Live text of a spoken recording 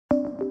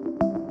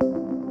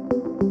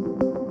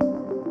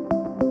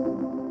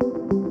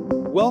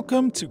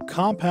Welcome to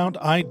Compound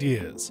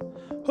Ideas.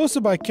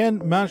 Hosted by Ken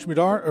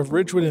Majmudar of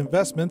Ridgewood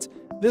Investments,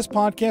 this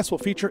podcast will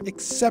feature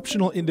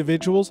exceptional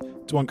individuals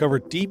to uncover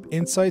deep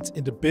insights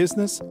into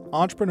business,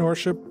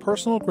 entrepreneurship,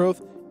 personal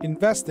growth,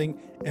 investing,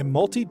 and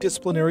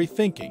multidisciplinary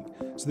thinking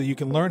so that you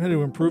can learn how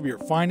to improve your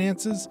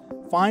finances,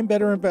 find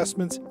better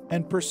investments,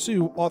 and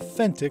pursue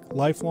authentic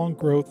lifelong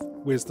growth,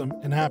 wisdom,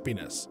 and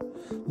happiness.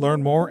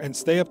 Learn more and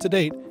stay up to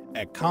date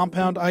at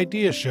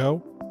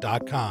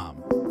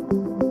compoundideashow.com.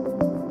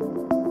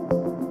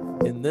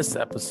 In this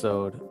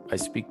episode, I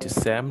speak to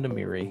Sam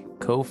Namiri,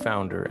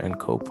 co-founder and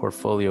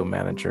co-portfolio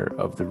manager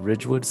of the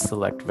Ridgewood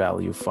Select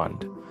Value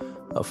Fund,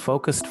 a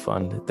focused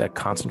fund that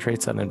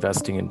concentrates on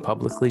investing in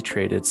publicly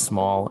traded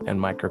small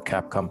and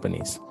micro-cap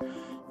companies.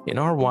 In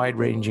our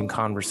wide-ranging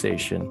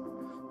conversation,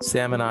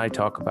 Sam and I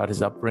talk about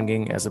his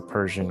upbringing as a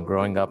Persian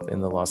growing up in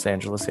the Los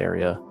Angeles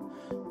area,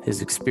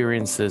 his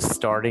experiences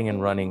starting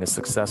and running a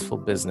successful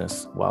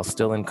business while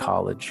still in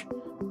college,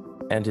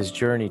 and his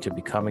journey to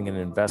becoming an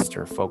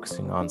investor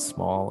focusing on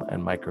small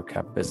and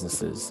micro-cap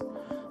businesses,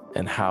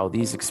 and how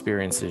these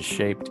experiences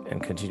shaped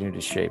and continue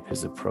to shape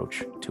his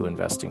approach to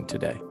investing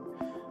today.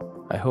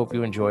 I hope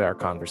you enjoy our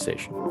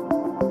conversation.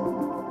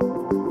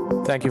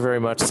 Thank you very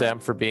much, Sam,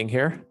 for being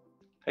here.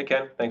 Hey,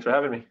 Ken. Thanks for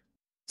having me.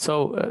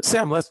 So,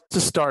 Sam, let's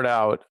just start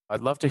out.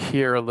 I'd love to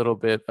hear a little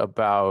bit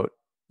about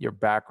your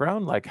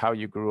background, like how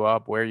you grew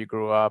up, where you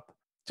grew up,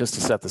 just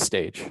to set the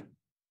stage.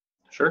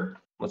 Sure.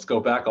 Let's go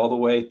back all the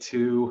way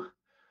to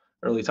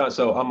early times.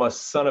 So I'm a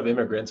son of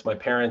immigrants. My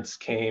parents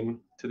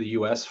came to the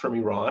US from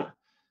Iran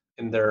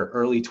in their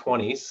early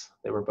 20s.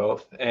 They were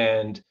both,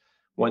 and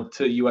went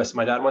to US.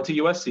 My dad went to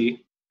USC,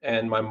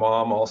 and my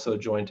mom also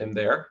joined him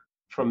there.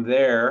 From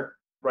there,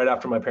 right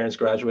after my parents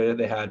graduated,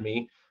 they had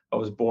me. I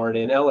was born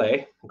in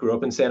LA, grew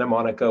up in Santa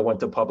Monica, went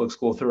to public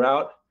school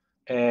throughout,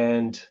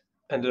 and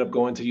ended up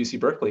going to UC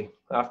Berkeley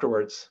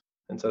afterwards.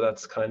 And so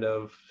that's kind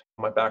of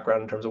my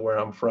background in terms of where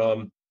I'm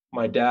from.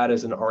 My dad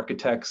is an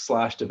architect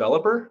 /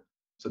 developer.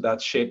 So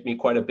that's shaped me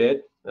quite a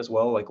bit as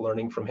well, like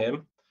learning from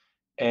him.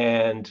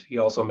 And he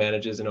also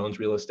manages and owns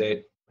real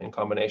estate in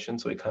combination.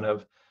 So he kind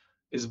of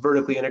is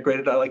vertically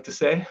integrated, I like to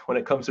say, when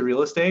it comes to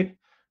real estate.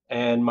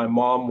 And my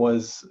mom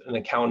was an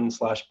accountant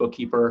 /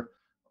 bookkeeper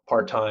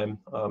part-time,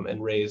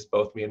 and raised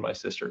both me and my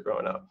sister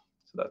growing up.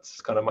 So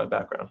that's kind of my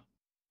background.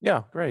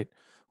 Yeah, great.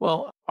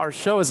 Well, our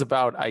show is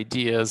about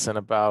ideas and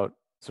about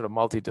sort of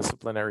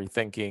multidisciplinary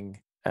thinking.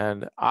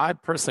 And I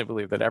personally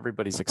believe that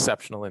everybody's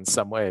exceptional in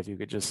some way if you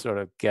could just sort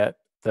of get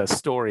the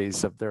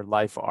stories of their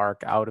life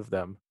arc out of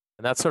them.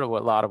 And that's sort of a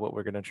lot of what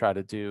we're going to try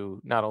to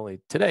do, not only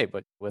today,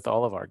 but with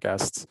all of our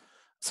guests.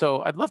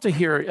 So I'd love to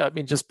hear,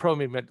 just probe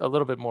me a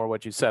little bit more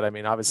what you said.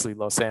 Obviously,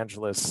 Los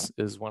Angeles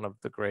is one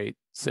of the great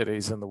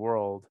cities in the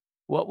world.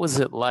 What was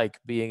it like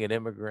being an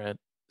immigrant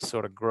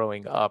sort of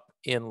growing up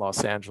in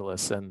Los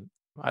Angeles? And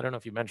I don't know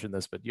if you mentioned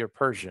this, but you're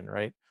Persian,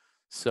 right?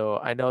 So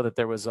I know that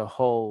there was a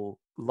whole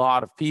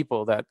lot of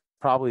people that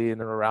probably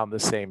in and around the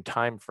same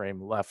time frame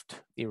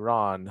left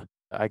Iran.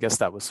 I guess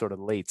that was sort of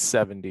late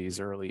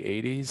 70s, early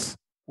 80s.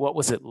 What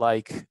was it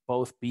like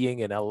both being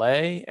in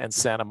LA and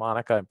Santa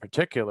Monica in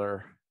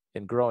particular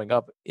and growing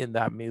up in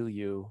that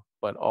milieu,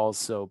 but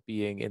also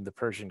being in the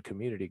Persian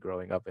community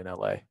growing up in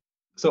LA?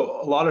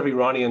 So a lot of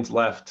Iranians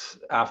left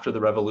after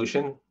the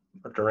revolution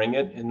or during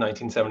it in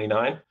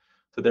 1979.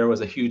 So there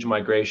was a huge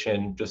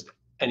migration just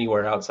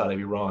anywhere outside of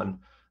Iran,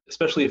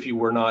 especially if you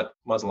were not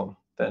Muslim,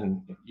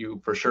 then you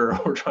for sure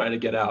were trying to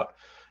get out.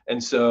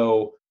 And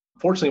so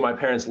fortunately, my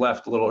parents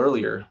left a little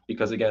earlier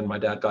because, again, my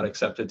dad got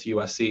accepted to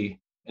USC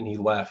and he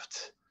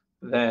left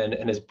then,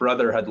 and his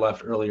brother had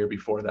left earlier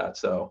before that.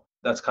 So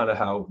that's kind of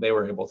how they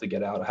were able to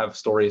get out. I have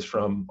stories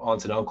from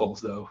aunts and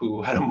uncles, though,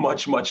 who had a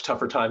much, much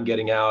tougher time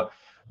getting out.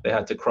 They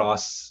had to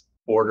cross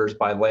borders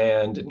by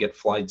land and get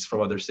flights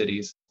from other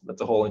cities.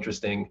 That's a whole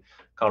interesting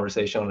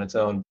conversation on its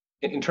own.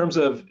 In terms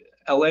of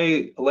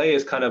LA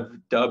is kind of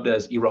dubbed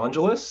as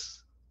Irangelis,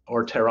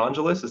 or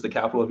Tehrangelis is the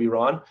capital of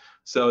Iran.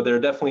 So there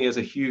definitely is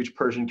a huge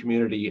Persian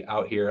community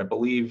out here. I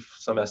believe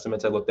some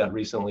estimates I looked at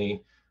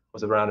recently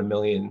was around 1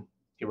 million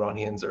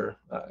Iranians, or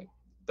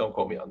don't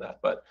quote me on that,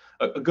 but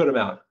a good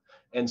amount.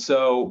 And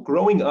so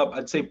growing up,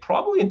 I'd say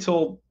probably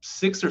until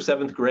 6th or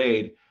 7th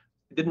grade,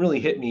 it didn't really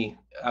hit me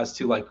as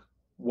to like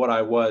what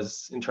I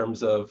was in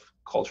terms of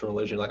culture and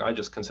religion. Like I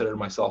just considered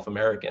myself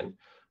American,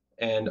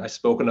 and I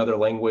spoke another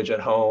language at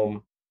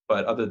home.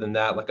 But other than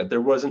that, like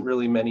there wasn't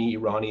really many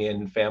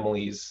Iranian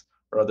families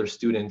or other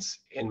students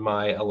in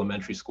my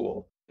elementary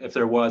school. If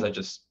there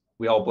was,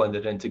 we all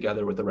blended in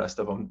together with the rest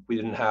of them. We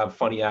didn't have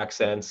funny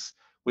accents.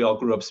 We all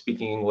grew up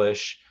speaking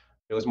English.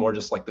 It was more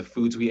just like the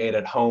foods we ate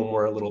at home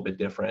were a little bit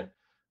different.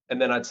 And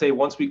then I'd say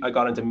once I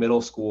got into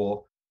middle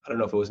school, I don't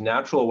know if it was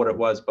natural or what it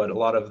was, but a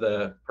lot of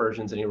the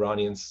Persians and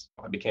Iranians,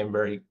 I became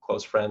very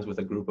close friends with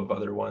a group of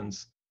other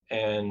ones.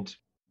 And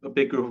a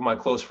big group of my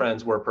close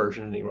friends were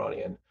Persian and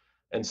Iranian.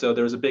 And so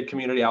there was a big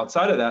community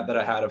outside of that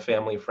I had of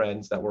family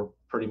friends that were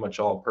pretty much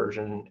all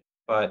Persian.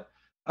 But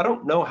I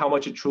don't know how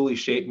much it truly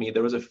shaped me.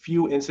 There was a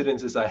few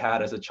incidences I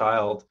had as a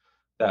child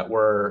that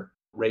were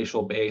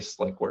racial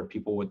based, like where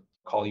people would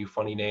call you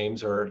funny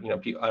names, or,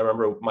 I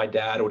remember my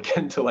dad would get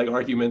into like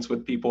arguments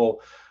with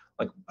people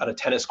like at a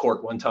tennis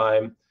court one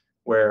time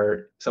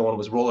where someone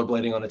was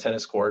rollerblading on a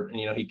tennis court,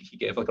 and, he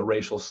gave like a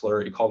racial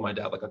slur. He called my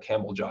dad like a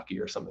camel jockey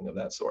or something of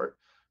that sort.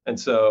 And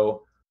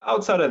so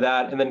outside of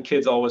that, and then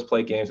kids always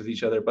play games with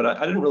each other, but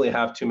I didn't really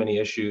have too many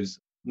issues.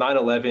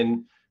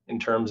 9/11 in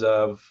terms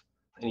of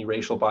any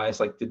racial bias,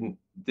 like I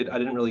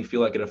didn't really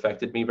feel like it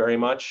affected me very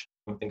much.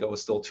 I think I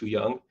was still too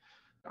young.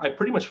 I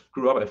pretty much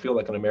grew up, I feel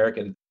like, an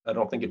American. I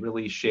don't think it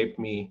really shaped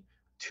me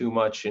too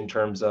much in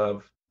terms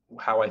of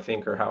how I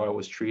think or how I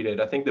was treated.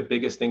 I think the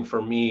biggest thing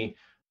for me,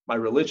 my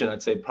religion,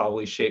 I'd say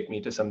probably shaped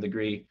me to some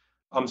degree.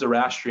 I'm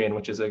Zoroastrian,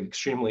 which is an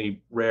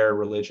extremely rare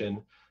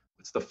religion.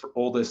 It's the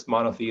oldest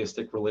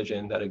monotheistic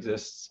religion that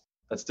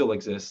still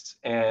exists.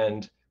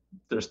 And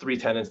there's 3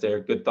 tenets there: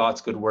 good thoughts,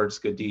 good words,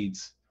 good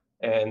deeds.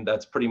 And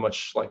that's pretty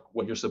much like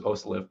what you're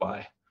supposed to live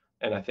by.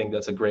 And I think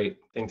that's a great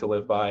thing to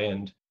live by.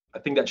 And I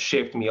think that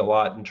shaped me a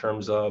lot in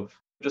terms of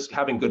just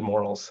having good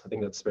morals. I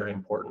think that's very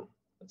important.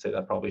 I'd say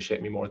that probably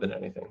shaped me more than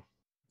anything.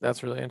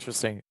 That's really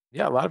interesting.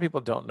 Yeah, a lot of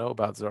people don't know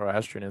about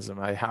Zoroastrianism.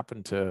 I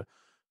happened to,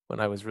 when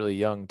I was really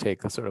young,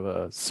 take a sort of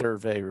a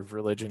survey of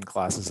religion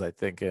classes, I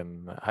think,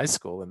 in high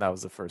school, and that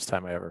was the first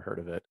time I ever heard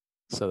of it.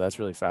 So that's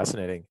really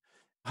fascinating.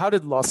 How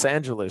did Los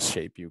Angeles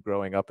shape you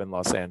growing up in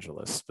Los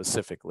Angeles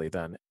specifically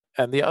then?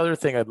 And the other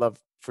thing I'd love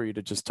for you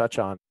to just touch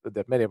on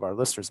that many of our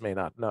listeners may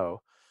not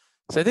know,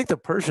 so I think the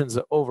Persians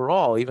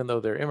overall, even though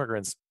they're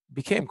immigrants,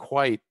 became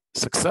quite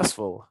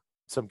successful.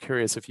 So I'm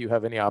curious if you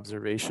have any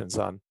observations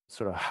on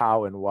sort of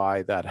how and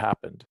why that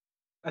happened.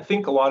 I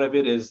think a lot of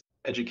it is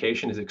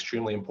education is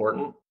extremely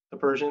important to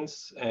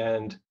Persians.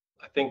 And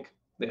I think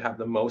they have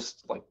the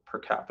most, like, per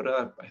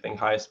capita, I think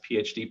highest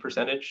PhD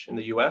percentage in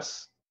the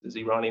US is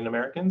Iranian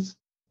Americans.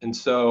 And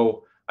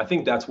so I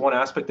think that's one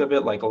aspect of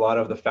it. Like a lot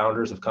of the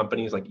founders of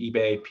companies like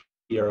eBay,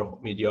 Pierre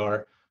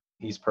Midyar,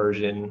 he's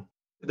Persian.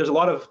 There's a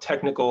lot of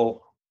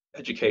technical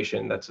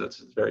education that's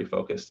very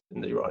focused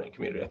in the Iranian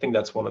community. I think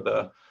that's one of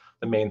the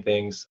main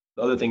things.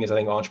 The other thing is, I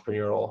think,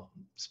 entrepreneurial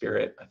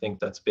spirit. I think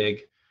that's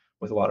big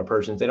with a lot of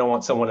Persians. They don't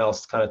want someone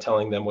else kind of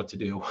telling them what to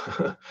do.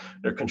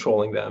 They're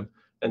controlling them.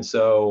 And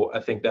so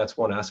I think that's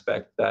one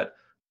aspect that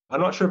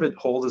I'm not sure if it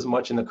holds as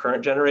much in the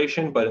current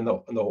generation, but in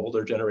the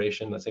older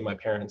generation, let's say my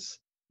parents,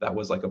 that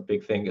was like a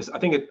big thing. I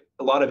think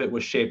a lot of it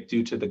was shaped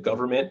due to the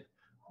government,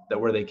 that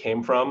where they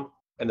came from.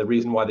 And the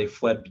reason why they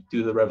fled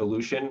due to the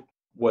revolution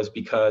was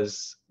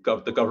because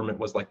the government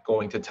was like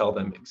going to tell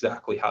them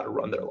exactly how to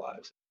run their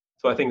lives.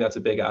 So I think that's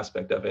a big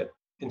aspect of it.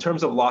 In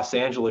terms of Los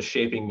Angeles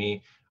shaping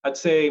me, I'd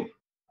say,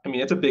 I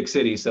mean, it's a big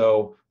city,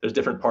 so there's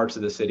different parts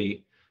of the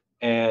city.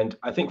 And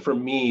I think for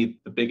me,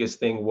 the biggest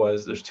thing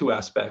was there's 2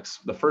 aspects.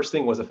 The first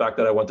thing was the fact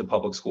that I went to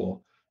public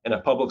school. And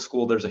at public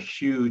school, there's a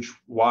huge,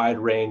 wide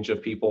range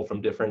of people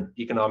from different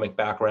economic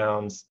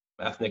backgrounds,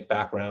 ethnic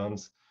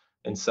backgrounds,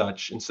 and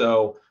such. And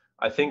so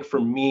I think for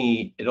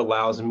me, it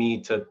allows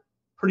me to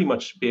pretty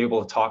much be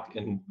able to talk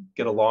and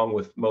get along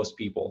with most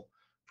people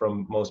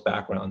from most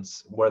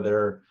backgrounds,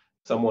 whether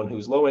someone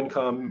who's low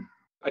income.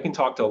 I can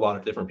talk to a lot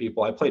of different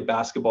people. I played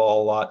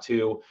basketball a lot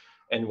too.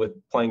 And with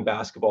playing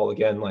basketball,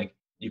 again, like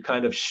you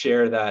kind of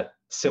share that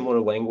similar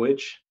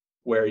language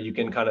where you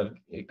can kind of,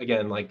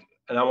 again, like,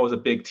 and I was a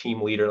big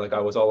team leader. Like I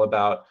was all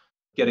about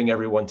getting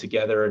everyone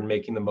together and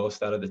making the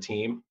most out of the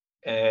team.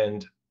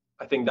 And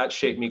I think that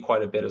shaped me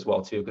quite a bit as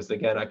well too, because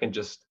again, I can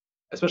just,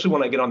 especially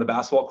when I get on the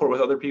basketball court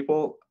with other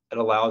people, it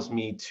allows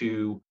me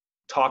to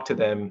talk to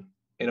them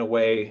in a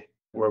way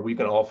where we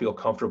can all feel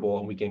comfortable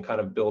and we can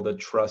kind of build a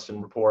trust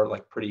and rapport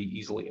like pretty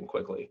easily and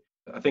quickly.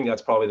 I think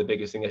that's probably the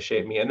biggest thing that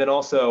shaped me. And then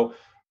also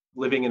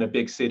living in a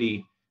big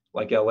city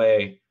like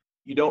LA,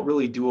 you don't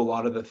really do a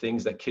lot of the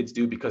things that kids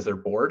do because they're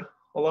bored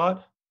a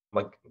lot,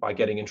 like by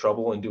getting in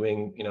trouble and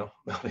doing,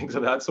 things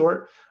of that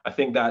sort. I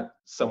think that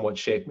somewhat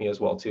shaped me as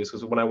well too.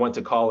 Because when I went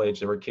to college,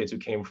 there were kids who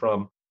came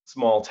from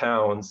small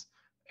towns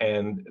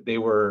and they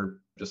were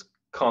just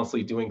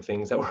constantly doing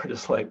things that were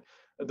just like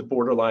at the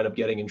borderline of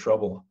getting in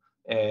trouble.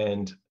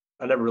 And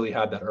I never really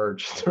had that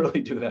urge to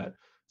really do that.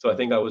 So I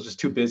think I was just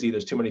too busy.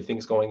 There's too many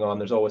things going on.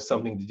 There's always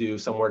something to do,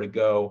 somewhere to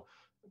go,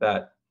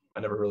 that I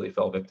never really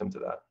fell victim to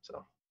that.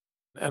 So.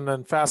 And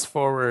then fast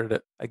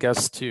forward, I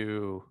guess,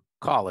 to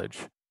college.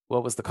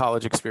 What was the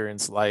college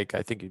experience like?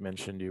 I think you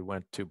mentioned you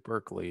went to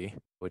Berkeley,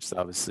 which is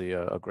obviously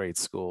a great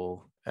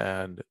school.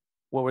 And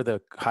what were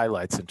the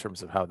highlights in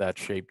terms of how that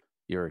shaped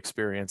your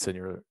experience and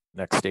your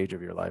next stage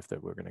of your life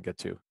that we're going to get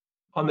to?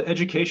 On the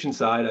education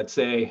side, I'd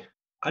say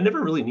I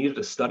never really needed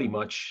to study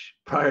much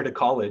prior to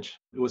college.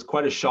 It was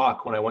quite a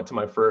shock when I went to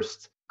my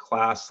first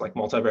class, like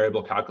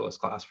multivariable calculus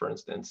class, for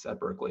instance, at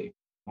Berkeley,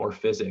 more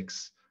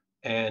physics.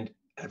 And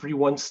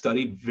everyone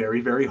studied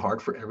very, very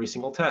hard for every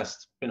single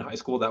test. In high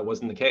school, that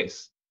wasn't the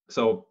case.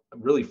 So it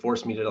really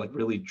forced me to like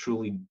really,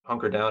 truly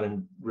hunker down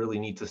and really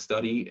need to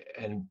study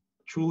and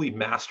truly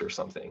master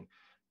something,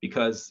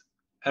 because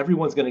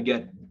everyone's going to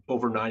get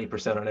over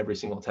 90% on every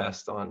single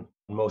test on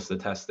most of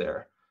the tests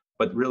there.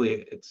 but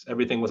really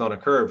everything was on a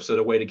curve. So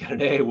the way to get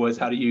an A was,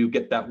 how do you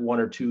get that one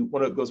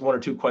of those one or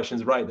two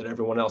questions right that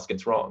everyone else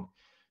gets wrong?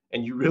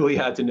 And you really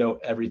had to know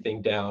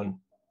everything down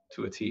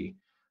to a T.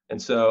 And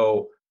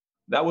so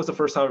that was the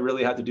first time I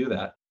really had to do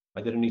that.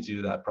 I didn't need to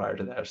do that prior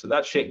to that. So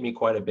that shaped me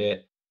quite a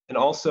bit. And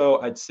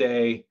also, I'd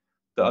say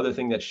the other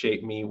thing that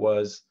shaped me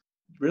was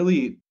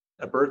really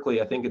at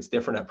Berkeley, I think it's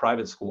different at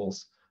private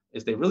schools,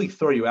 is they really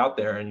throw you out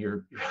there and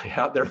you're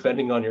out there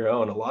fending on your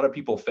own. A lot of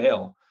people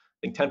fail.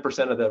 I think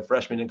 10% of the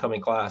freshman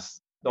incoming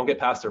class don't get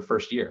past their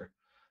first year.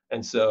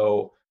 And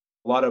so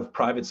a lot of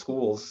private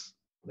schools,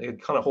 they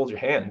kind of hold your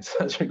hands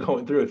as you're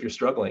going through if you're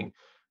struggling.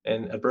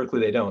 And at Berkeley,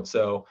 they don't.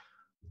 So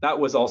that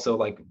was also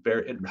like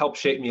it helped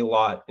shape me a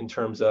lot in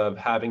terms of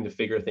having to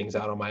figure things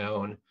out on my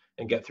own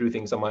and get through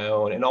things on my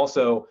own. And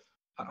also,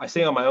 I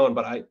say on my own,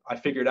 but I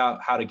figured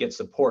out how to get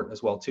support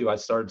as well too. I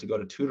started to go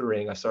to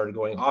tutoring. I started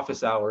going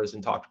office hours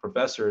and talk to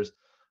professors.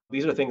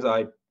 These are things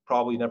I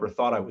probably never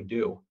thought I would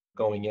do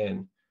going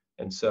in.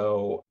 And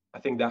so I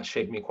think that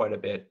shaped me quite a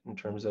bit in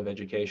terms of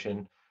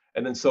education.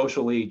 And then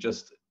socially,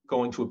 just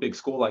going to a big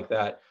school like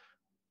that,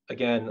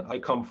 again, I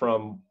come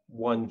from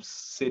one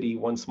city,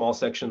 one small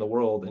section of the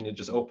world, and it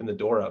just opened the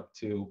door up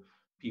to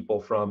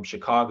people from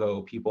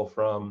Chicago, people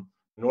from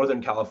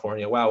Northern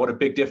California. Wow, what a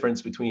big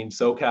difference between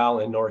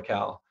SoCal and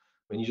NorCal.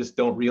 When you just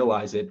don't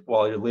realize it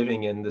while you're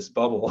living in this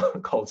bubble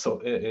called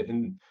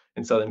in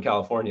Southern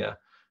California.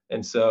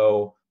 And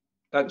so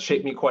that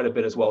shaped me quite a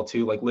bit as well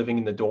too, like living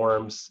in the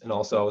dorms. And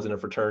also I was in a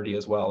fraternity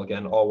as well.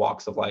 Again, all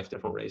walks of life,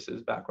 different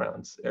races,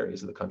 backgrounds,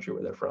 areas of the country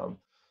where they're from.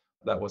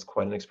 That was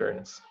quite an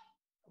experience.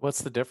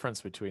 What's the difference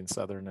between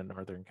Southern and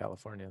Northern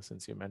California,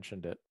 since you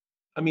mentioned it?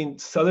 I mean,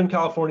 Southern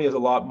California is a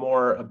lot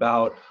more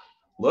about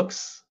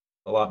looks,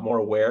 a lot more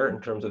aware in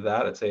terms of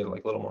that. I'd say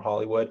like a little more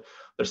Hollywood.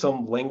 There's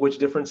some language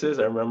differences.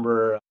 I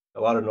remember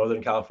a lot of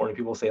Northern California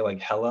people say like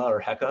hella or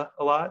hecka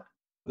a lot.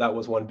 That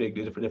was one big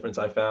difference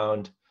I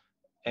found.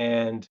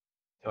 And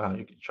wow,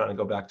 you're trying to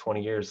go back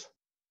 20 years.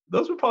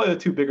 Those were probably the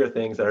two bigger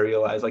things that I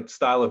realized, like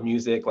style of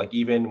music, like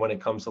even when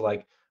it comes to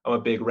like, I'm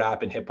a big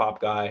rap and hip hop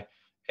guy,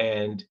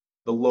 and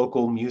the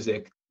local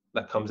music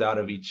that comes out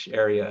of each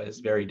area is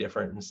very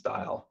different in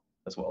style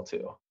as well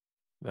too.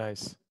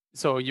 Nice.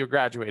 So you're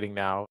graduating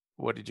now.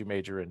 What did you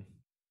major in?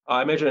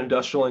 I majored in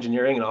industrial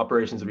engineering and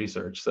operations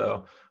research.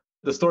 So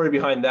the story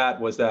behind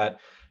that was that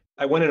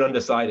I went in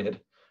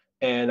undecided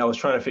and I was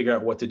trying to figure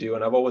out what to do.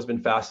 And I've always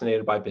been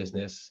fascinated by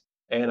business.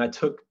 And I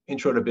took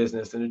intro to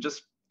business, and it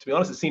just, to be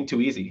honest, it seemed too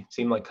easy. It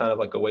seemed like kind of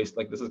like a waste,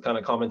 like this is kind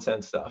of common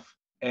sense stuff.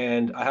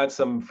 And I had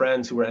some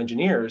friends who were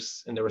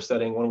engineers, and they were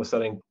studying, one was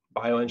studying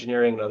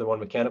bioengineering, another one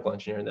mechanical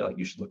engineering. They're like,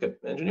 you should look at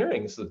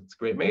engineering. It's a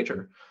great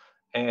major.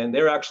 And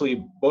they're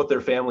actually, both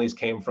their families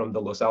came from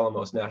the Los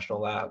Alamos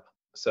National Lab.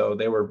 So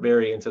they were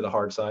very into the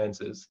hard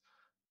sciences.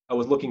 I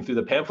was looking through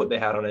the pamphlet they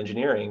had on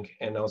engineering,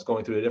 and I was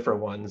going through the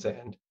different ones,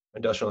 and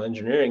industrial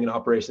engineering and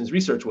operations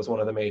research was one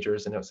of the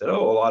majors. And it said,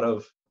 oh, a lot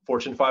of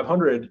Fortune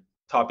 500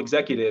 top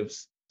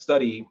executives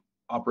study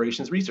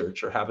operations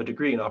research or have a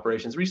degree in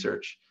operations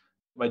research.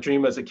 My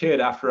dream as a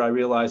kid, after I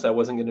realized I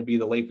wasn't going to be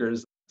the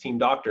Lakers team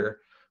doctor,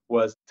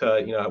 was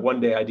to, one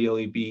day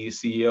ideally be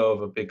CEO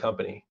of a big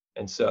company.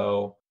 And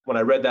so when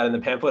I read that in the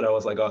pamphlet, I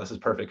was like, oh, this is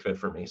perfect fit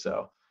for me.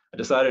 So I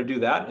decided to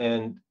do that,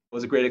 and it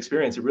was a great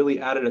experience. It really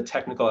added a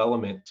technical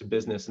element to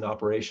business and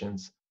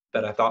operations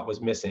that I thought was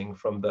missing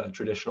from the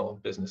traditional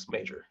business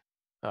major.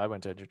 I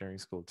went to engineering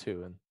school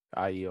too, and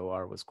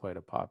IEOR was quite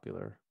a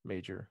popular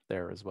major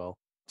there as well.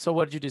 So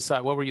what did you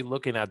decide? What were you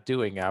looking at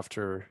doing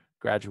after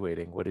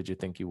graduating? What did you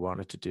think you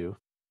wanted to do?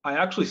 I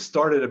actually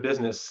started a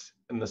business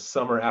in the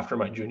summer after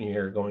my junior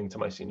year, going to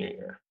my senior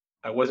year.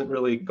 I wasn't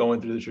really going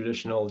through the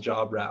traditional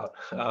job route,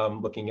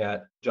 looking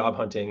at job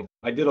hunting.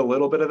 I did a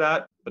little bit of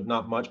that, but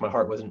not much. My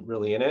heart wasn't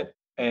really in it.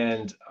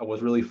 And I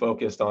was really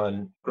focused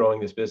on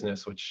growing this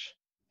business, which,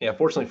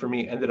 fortunately for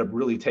me, ended up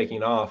really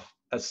taking off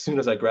as soon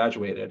as I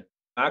graduated.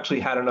 I actually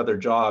had another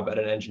job at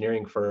an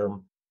engineering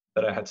firm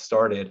that I had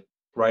started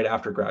right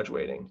after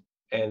graduating.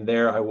 And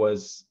there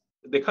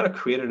they kind of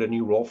created a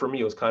new role for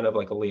me. It was kind of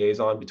like a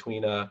liaison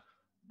between the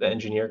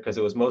engineer, because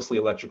it was mostly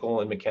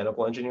electrical and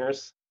mechanical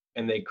engineers.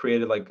 And they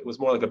created it was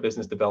more like a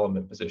business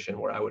development position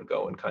where I would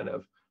go and kind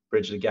of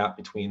bridge the gap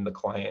between the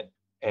client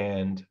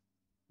and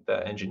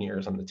the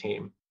engineers on the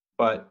team.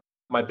 But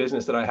my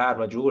business that I had,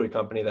 my jewelry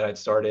company that I'd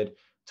started,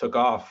 took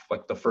off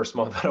like the first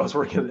month that I was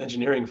working at an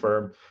engineering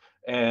firm.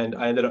 And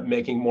I ended up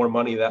making more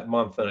money that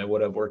month than I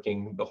would have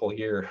working the whole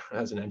year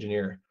as an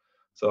engineer.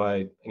 So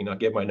I,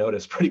 gave my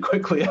notice pretty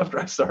quickly after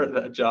I started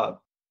that job.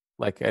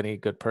 Like any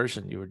good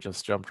Persian, you were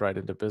just jumped right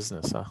into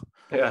business, huh?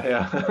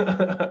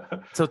 Yeah.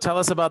 So tell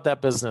us about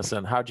that business,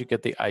 and how'd you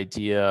get the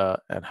idea,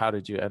 and how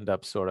did you end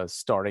up sort of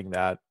starting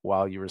that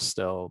while you were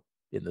still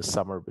in the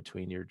summer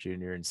between your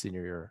junior and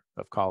senior year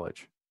of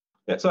college?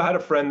 Yeah, so I had a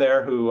friend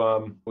there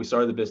who we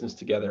started the business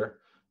together,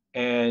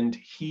 and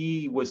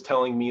he was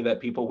telling me that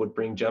people would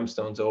bring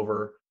gemstones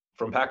over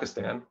from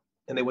Pakistan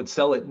and they would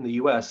sell it in the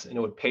US, and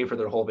it would pay for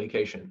their whole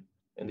vacation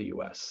in the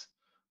US.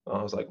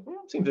 I was like,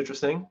 seems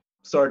interesting.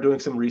 Started doing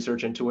some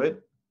research into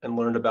it and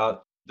learned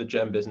about the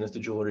gem business, the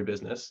jewelry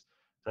business.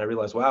 And I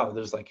realized, wow,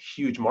 there's like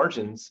huge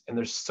margins and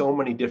there's so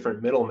many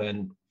different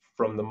middlemen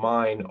from the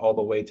mine all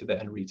the way to the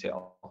end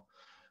retail.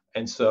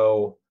 And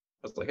so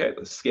I was like, hey,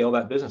 let's scale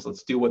that business.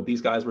 Let's do what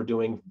these guys were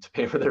doing to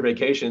pay for their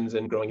vacations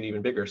and growing it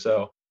even bigger.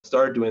 So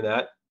started doing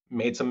that,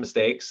 made some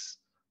mistakes,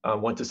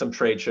 went to some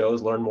trade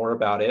shows, learned more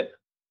about it,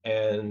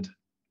 and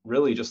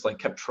really just like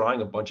kept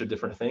trying a bunch of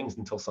different things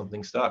until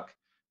something stuck.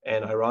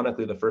 And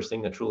ironically, the first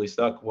thing that truly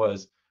stuck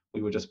was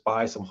we would just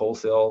buy some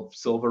wholesale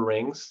silver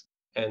rings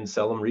and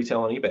sell them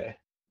retail on eBay.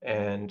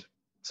 And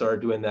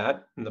started doing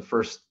that. And the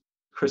first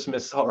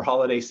Christmas or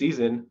holiday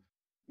season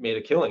made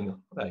a killing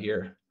that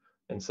year.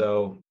 And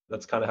so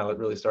that's kind of how it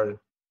really started.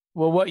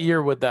 Well, what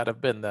year would that have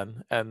been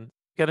then? And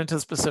get into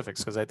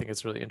specifics because I think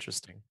it's really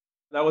interesting.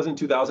 That was in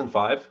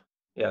 2005.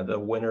 Yeah, the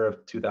winter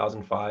of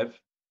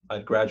 2005. I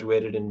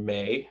graduated in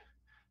May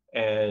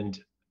and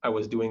I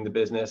was doing the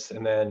business.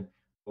 And then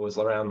it was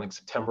around like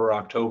September,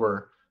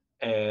 October.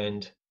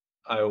 And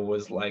I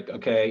was like,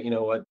 okay, you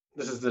know what?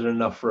 This isn't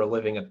enough for a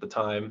living at the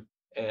time.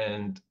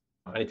 And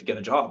I need to get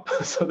a job.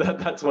 So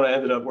that's when I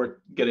ended up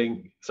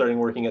starting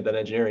working at that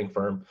engineering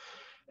firm.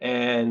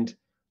 And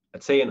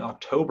I'd say in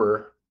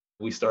October,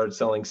 we started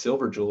selling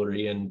silver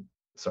jewelry and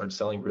started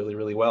selling really,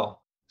 really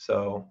well.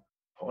 So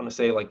I want to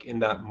say like in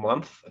that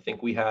month, I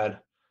think we had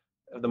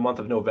the month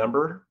of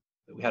November,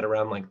 we had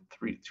around like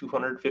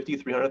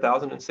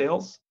 300,000 in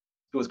sales.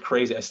 It was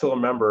crazy. I still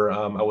remember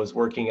I was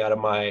working out of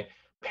my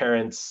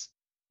parents',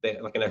 they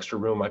had like an extra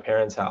room, my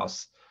parents'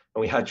 house. And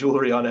we had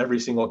jewelry on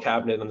every single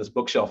cabinet on this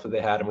bookshelf that they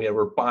had. And we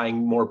were buying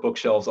more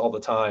bookshelves all the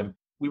time.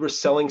 We were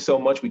selling so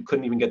much, we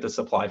couldn't even get the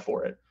supply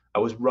for it. I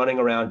was running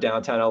around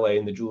downtown LA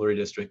in the jewelry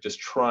district, just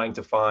trying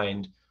to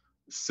find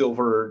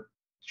silver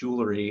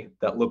jewelry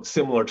that looked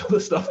similar to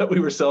the stuff that we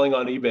were selling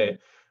on eBay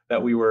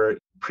that we were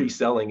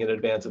pre-selling in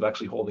advance of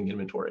actually holding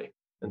inventory.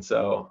 And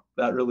so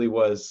that really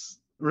was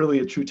really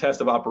a true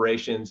test of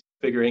operations,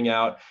 figuring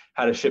out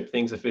how to ship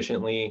things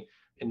efficiently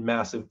in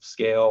massive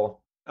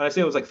scale. And I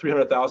say it was like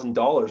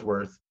 $300,000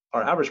 worth.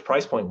 Our average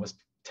price point was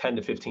 $10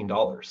 to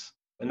 $15,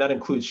 and that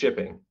includes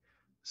shipping.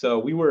 So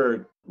we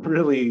were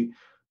really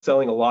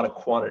selling a lot of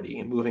quantity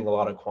and moving a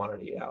lot of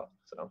quantity out.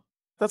 So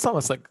that's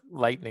almost like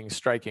lightning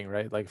striking,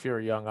 right? Like if you're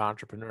a young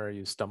entrepreneur,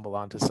 you stumble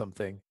onto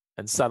something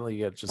and suddenly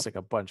you get just like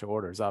a bunch of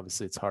orders.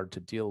 Obviously, it's hard to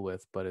deal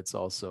with, but it's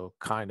also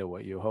kind of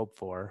what you hope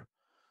for.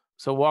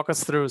 So walk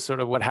us through sort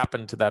of what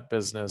happened to that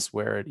business,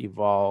 where it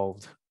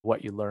evolved,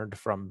 what you learned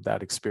from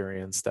that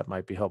experience that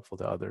might be helpful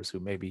to others who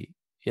may be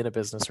in a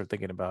business or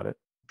thinking about it.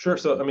 Sure.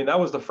 So, I mean, that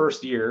was the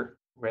first year.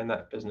 Ran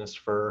that business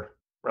for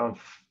around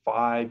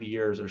 5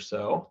 years or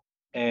so.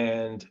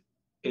 And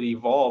it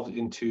evolved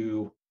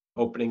into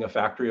opening a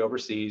factory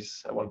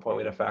overseas. At one point,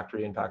 we had a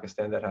factory in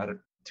Pakistan that had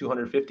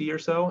 250 or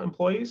so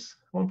employees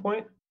at one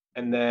point.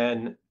 And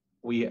then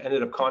we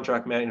ended up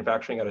contract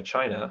manufacturing out of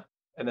China.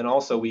 And then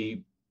also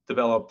we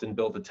developed and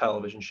built a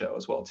television show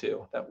as well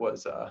too. That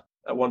was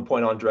at one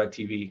point on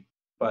DirecTV.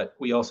 But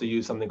we also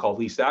used something called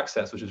leased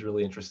access, which is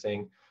really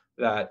interesting,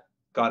 that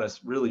got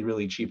us really,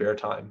 really cheap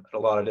airtime at a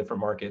lot of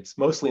different markets,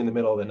 mostly in the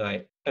middle of the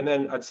night. And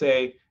then I'd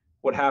say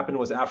what happened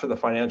was after the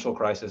financial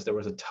crisis, there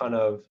was a ton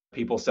of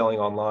people selling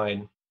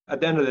online. At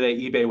the end of the day,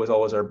 eBay was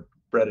always our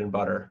bread and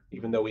butter,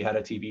 even though we had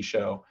a TV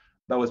show.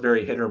 That was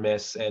very hit or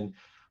miss. And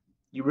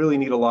you really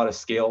need a lot of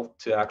scale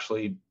to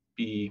actually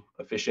be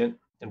efficient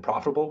and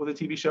profitable with a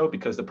TV show,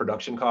 because the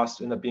production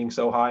costs end up being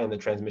so high and the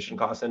transmission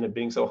costs end up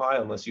being so high.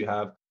 Unless you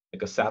have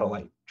like a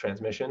satellite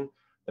transmission,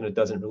 then it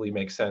doesn't really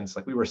make sense.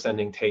 Like we were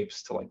sending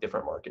tapes to like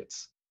different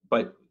markets.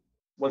 But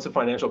once the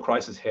financial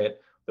crisis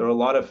hit, there were a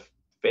lot of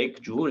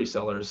fake jewelry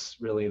sellers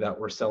really that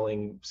were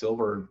selling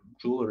silver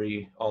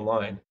jewelry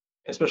online,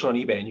 especially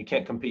on eBay, and you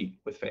can't compete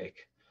with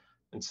fake.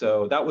 And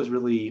so that was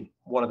really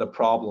one of the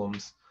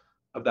problems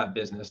of that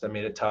business that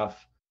made it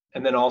tough.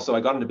 And then also I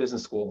got into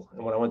business school.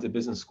 And when I went to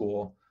business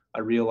school, I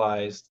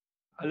realized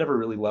I never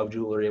really loved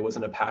jewelry. It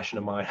wasn't a passion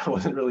of mine. I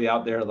wasn't really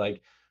out there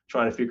like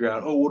trying to figure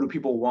out, oh, what do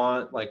people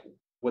want? Like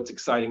what's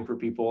exciting for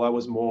people? I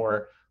was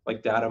more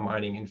like data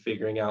mining and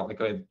figuring out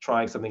like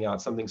trying something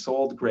out, something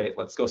sold, great,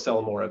 let's go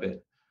sell more of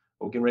it.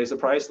 Oh, we can raise the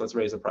price, let's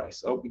raise the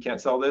price. Oh, we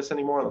can't sell this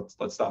anymore,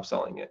 let's stop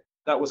selling it.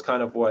 That was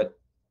kind of what,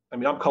 I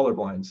mean, I'm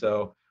colorblind.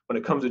 So when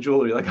it comes to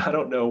jewelry, like I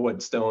don't know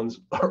what stones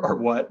are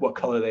what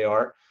color they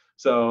are.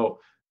 So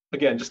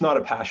again, just not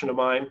a passion of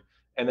mine.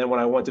 And then when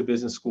I went to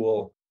business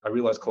school, I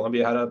realized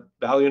Columbia had a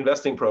value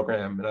investing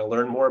program and I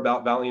learned more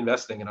about value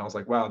investing. And I was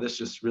like, wow, this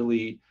just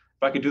really,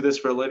 if I could do this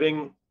for a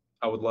living,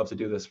 I would love to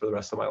do this for the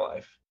rest of my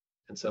life.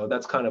 And so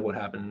that's kind of what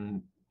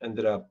happened.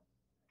 Ended up,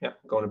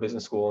 going to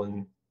business school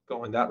and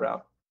going that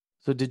route.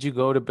 So did you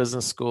go to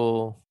business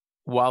school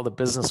while the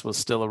business was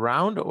still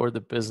around, or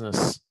the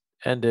business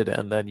ended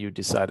and then you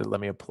decided,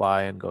 let me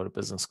apply and go to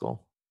business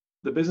school?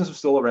 The business was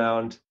still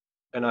around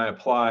and I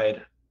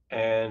applied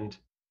and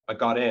I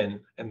got in.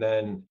 And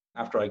then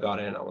after I got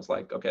in, I was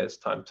like, okay, it's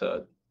time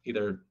to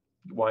either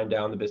wind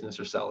down the business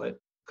or sell it.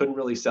 Couldn't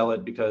really sell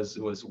it because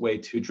it was way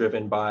too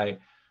driven by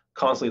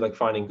constantly like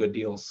finding good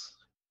deals.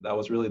 That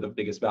was really the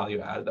biggest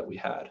value add that we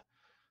had.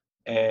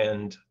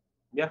 And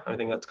yeah, I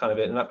think that's kind of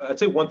it. And I'd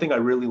say one thing I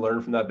really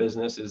learned from that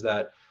business is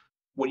that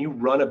when you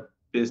run a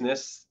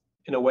business,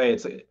 in a way,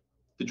 the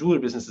jewelry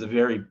business is a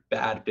very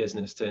bad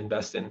business to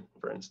invest in,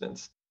 for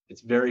instance.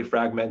 It's very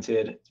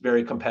fragmented, it's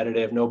very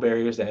competitive, no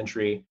barriers to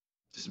entry,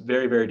 just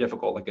very, very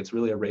difficult. Like it's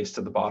really a race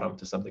to the bottom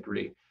to some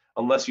degree,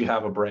 unless you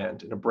have a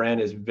brand. And a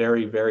brand is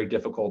very, very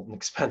difficult and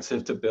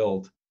expensive to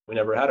build. We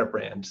never had a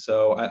brand.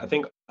 So I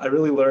think I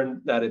really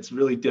learned that it's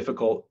really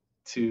difficult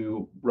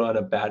to run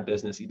a bad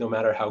business, no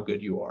matter how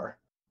good you are.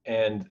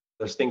 And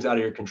there's things out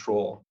of your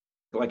control.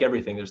 Like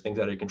everything, there's things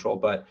out of your control.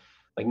 But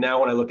like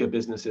now when I look at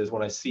businesses,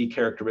 when I see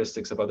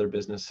characteristics of other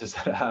businesses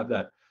that have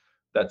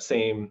that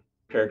same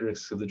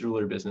characteristics of the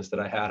jewelry business that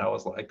I had,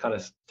 I kind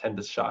of tend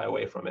to shy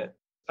away from it.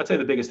 I'd say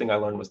the biggest thing I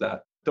learned was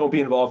that don't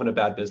be involved in a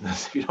bad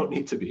business if you don't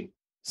need to be.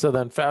 So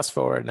then fast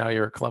forward, now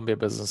you're at Columbia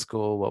Business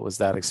School. What was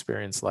that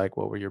experience like?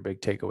 What were your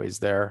big takeaways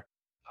there?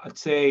 I'd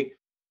say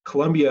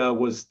Columbia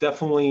was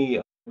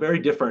definitely very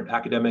different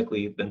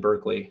academically than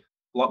Berkeley.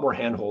 A lot more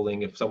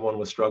handholding. If someone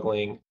was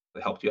struggling,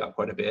 they helped you out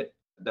quite a bit.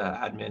 The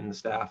admin, the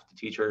staff, the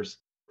teachers.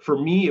 For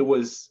me, it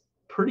was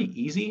pretty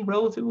easy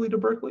relatively to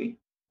Berkeley.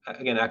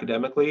 Again,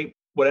 academically,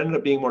 what ended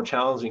up being more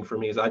challenging for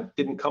me is I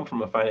didn't come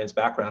from a finance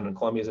background, and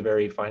Columbia is a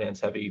very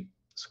finance-heavy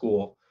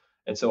school.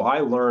 And so I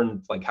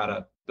learned like how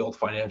to build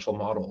financial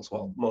models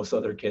while most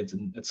other kids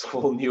at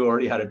school knew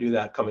already how to do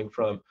that coming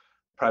from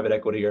private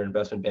equity or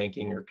investment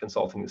banking or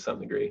consulting to some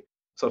degree.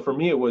 So for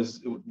me,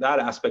 that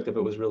aspect of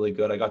it was really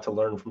good. I got to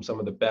learn from some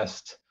of the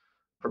best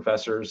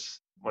professors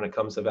when it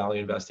comes to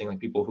value investing, like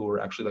people who were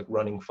actually like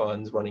running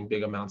funds, running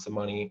big amounts of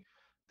money,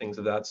 things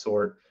of that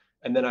sort.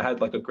 And then I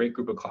had like a great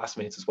group of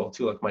classmates as well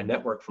too. Like my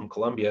network from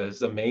Columbia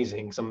is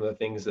amazing. Some of the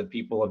things that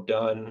people have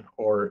done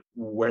or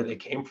where they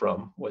came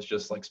from was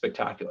just like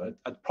spectacular.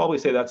 I'd probably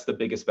say that's the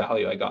biggest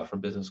value I got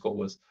from business school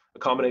was a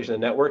combination of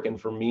network, and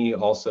for me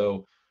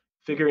also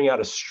figuring out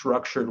a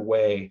structured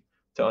way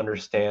to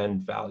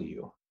understand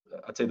value.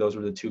 I'd say those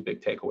were the two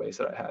big takeaways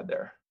that I had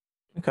there.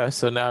 Okay,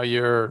 so now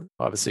you're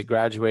obviously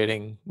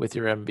graduating with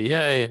your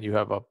MBA and you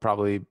have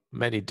probably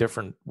many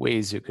different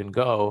ways you can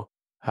go.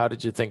 How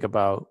did you think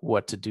about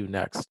what to do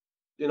next?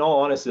 In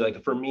all honesty,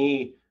 like for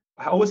me,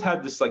 I always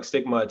had this like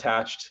stigma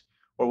attached,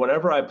 or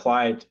whenever I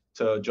applied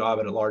to a job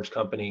at a large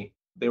company,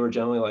 they were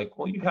generally like,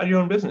 well, you had your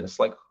own business.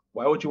 Like,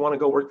 why would you want to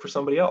go work for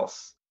somebody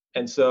else?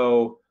 And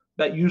so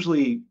that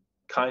usually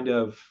kind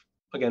of,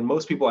 again,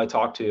 most people I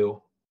talk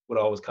to would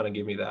always kind of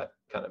give me that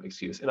kind of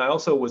excuse. And I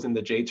also was in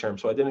the J term,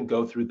 so I didn't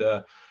go through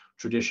the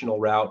traditional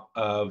route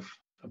of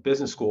a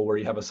business school where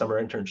you have a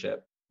summer internship.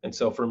 And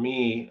so for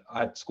me, I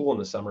had school in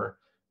the summer.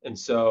 And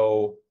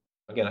so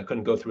again, I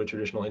couldn't go through a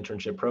traditional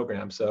internship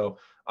program. So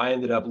I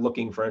ended up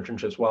looking for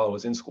internships while I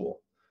was in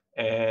school.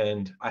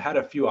 And I had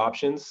a few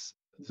options.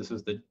 This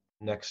was the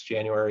next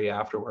January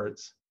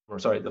afterwards, or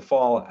sorry, the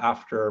fall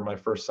after my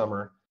first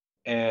summer.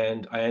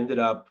 And I ended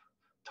up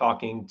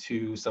talking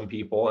to some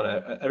people,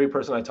 and every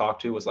person I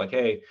talked to was like,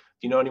 hey, do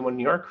you know anyone in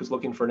New York who's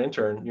looking for an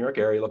intern, New York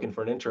area looking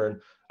for an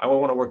intern? I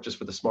want to work just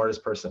for the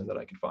smartest person that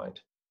I could find.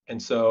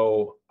 And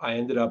so I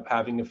ended up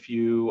having a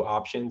few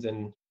options,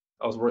 and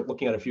I was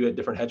looking at a few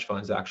different hedge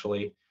funds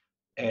actually.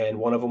 And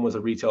one of them was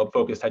a retail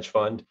focused hedge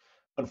fund.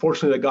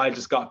 Unfortunately, the guy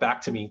just got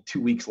back to me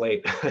 2 weeks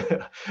late,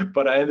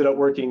 but I ended up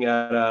working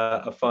at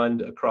a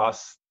fund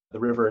across the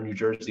river in New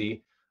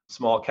Jersey,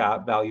 small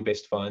cap value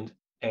based fund.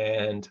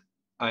 And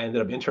I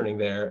ended up interning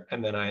there,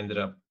 and then I ended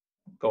up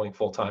going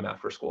full time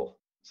after school.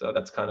 So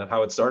that's kind of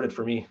how it started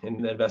for me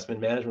in the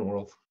investment management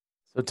world.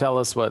 So tell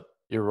us what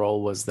your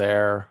role was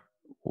there,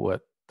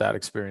 what that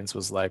experience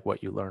was like,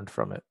 what you learned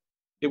from it.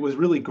 It was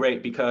really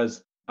great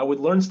because I would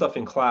learn stuff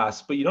in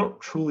class, but you don't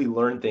truly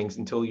learn things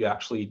until you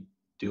actually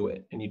do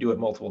it, and you do it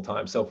multiple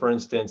times. So for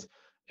instance,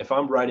 if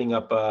I'm writing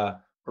up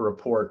a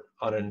report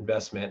on an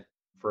investment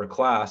for a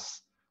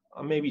class,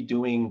 I'm maybe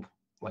doing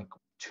like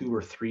 2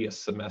 or 3 a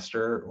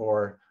semester,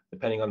 or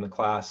depending on the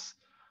class,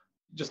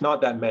 just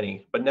not that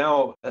many. But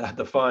now at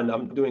the fund,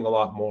 I'm doing a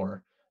lot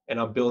more, and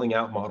I'm building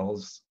out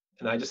models,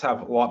 and I just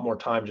have a lot more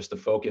time just to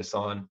focus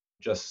on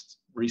just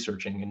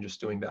researching and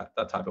just doing that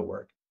type of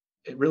work.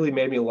 It really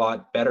made me a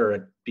lot better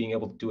at being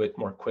able to do it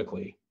more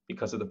quickly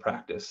because of the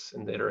practice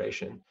and the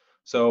iteration.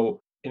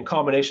 So in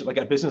combination, like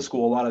at business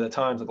school, a lot of the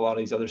times, like a lot of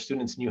these other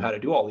students knew how to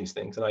do all these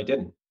things and I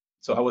didn't.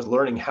 So I was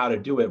learning how to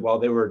do it while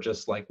they were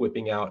just like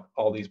whipping out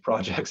all these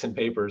projects and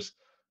papers.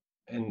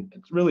 And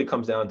it really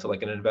comes down to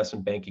like an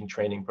investment banking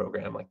training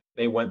program. Like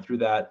they went through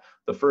that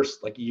the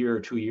first like year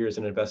or 2 years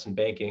in investment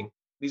banking.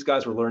 These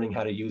guys were learning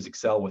how to use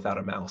Excel without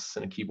a mouse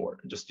and a keyboard,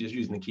 just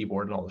using the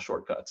keyboard and all the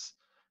shortcuts.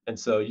 And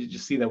so you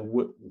just see them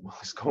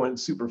going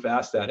super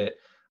fast at it.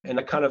 And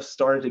I kind of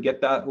started to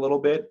get that a little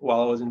bit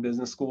while I was in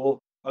business school.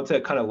 I would say I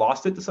kind of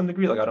lost it to some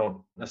degree. Like I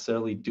don't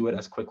necessarily do it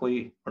as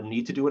quickly or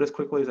need to do it as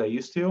quickly as I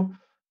used to.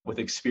 With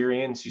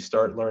experience, you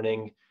start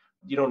learning.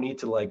 You don't need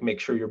to like make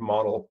sure your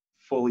model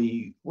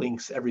fully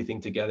links everything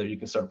together. You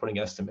can start putting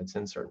estimates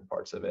in certain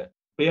parts of it.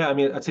 But yeah, I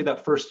mean, I'd say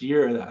that first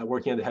year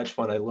working at the hedge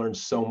fund, I learned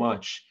so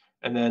much.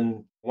 And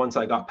then once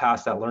I got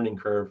past that learning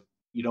curve,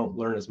 you don't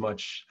learn as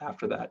much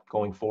after that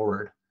going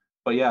forward.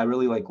 But yeah, I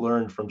really like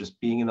learned from just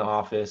being in the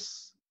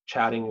office,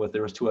 chatting with,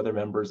 there was two other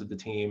members of the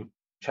team,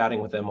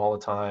 chatting with them all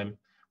the time.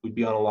 We'd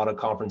be on a lot of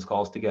conference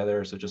calls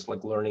together. So just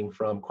like learning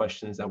from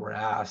questions that were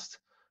asked.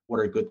 What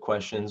are good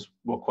questions?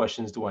 What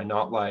questions do I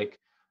not like?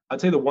 I'd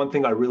say the one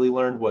thing I really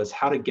learned was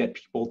how to get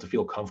people to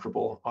feel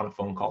comfortable on a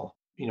phone call,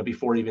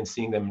 before even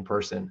seeing them in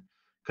person,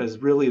 because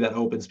really that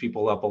opens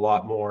people up a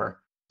lot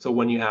more. So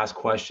when you ask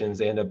questions,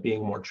 they end up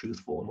being more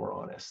truthful and more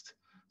honest.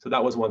 So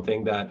that was one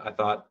thing that I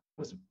thought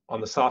was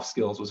on the soft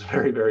skills was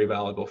very, very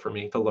valuable for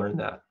me to learn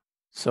that.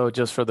 So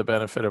just for the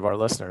benefit of our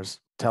listeners,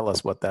 tell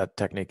us what that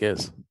technique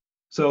is.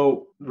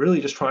 So really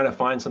just trying to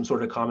find some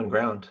sort of common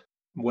ground,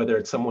 whether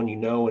it's someone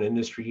an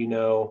industry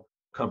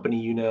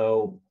company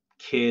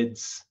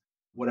kids,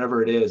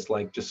 whatever it is,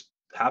 like just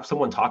have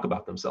someone talk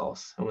about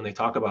themselves. And when they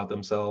talk about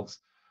themselves,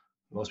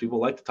 most people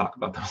like to talk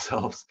about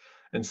themselves.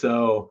 And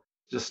so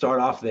just start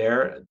off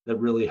there. That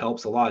really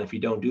helps a lot. If you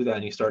don't do that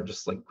and you start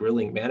just like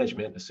grilling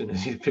management as soon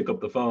as you pick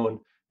up the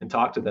phone and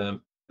talk to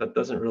them, that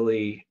doesn't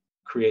really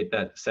create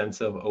that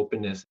sense of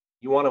openness.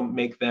 You want to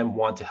make them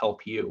want to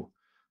help you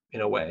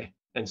in a way.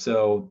 And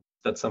so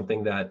that's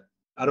something that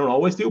I don't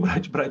always do,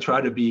 but I try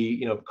to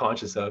be,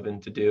 conscious of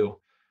and to do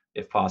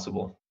if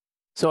possible.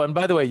 So, and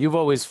by the way, you've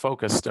always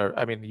focused,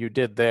 you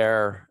did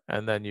there,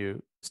 and then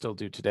you still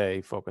do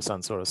today, focus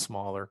on sort of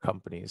smaller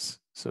companies.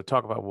 So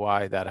talk about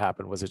why that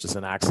happened. Was it just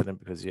an accident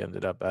because you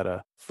ended up at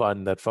a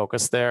fund that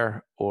focused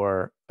there,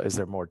 or is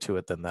there more to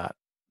it than that?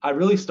 I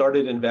really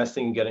started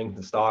investing and getting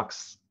the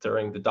stocks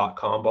during the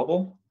dot-com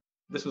bubble.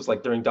 This was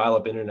like during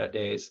dial-up internet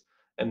days.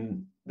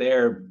 And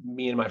there,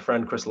 me and my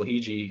friend Chris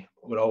Lahiji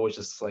would always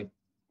just like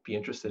be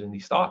interested in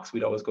these stocks.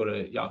 We'd always go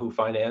to Yahoo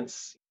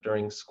Finance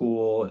during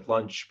school, at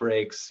lunch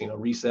breaks,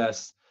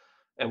 recess.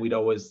 And we'd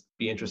always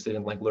be interested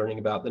in like learning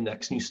about the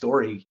next new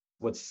story.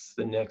 What's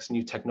the next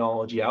new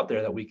technology out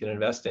there that we can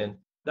invest in?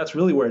 That's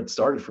really where it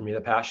started for me,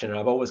 the passion. And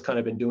I've always kind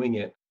of been doing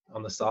it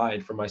on the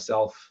side for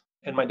myself.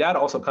 And my dad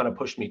also kind of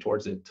pushed me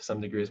towards it to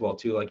some degree as well,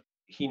 too. Like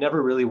he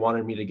never really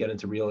wanted me to get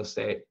into real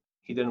estate.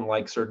 He didn't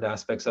like certain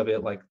aspects of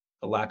it, like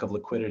the lack of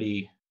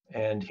liquidity.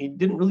 And he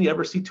didn't really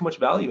ever see too much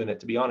value in it,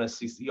 to be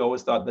honest. He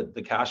always thought that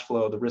the cash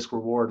flow, the risk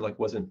reward, like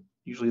wasn't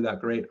usually that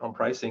great on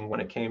pricing when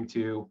it came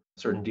to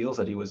certain deals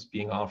that he was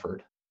being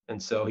offered.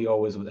 And so he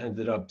always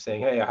ended up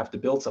saying, hey, I have to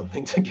build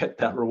something to get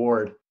that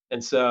reward.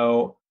 And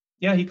so,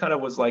 yeah, he kind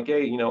of was like,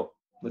 hey,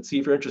 let's see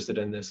if you're interested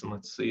in this and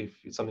let's see if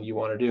it's something you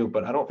want to do.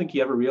 But I don't think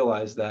he ever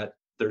realized that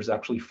there's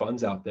actually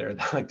funds out there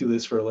that like do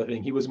this for a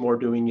living. He was more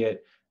doing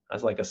it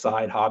as like a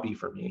side hobby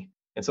for me.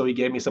 And so he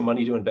gave me some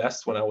money to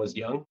invest when I was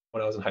young.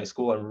 When I was in high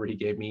school, I remember he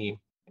gave me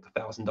like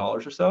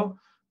 $1,000 or so,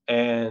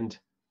 and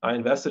I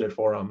invested it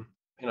for him.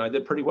 And I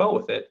did pretty well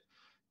with it.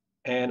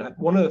 And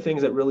one of the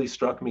things that really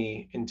struck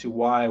me into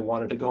why I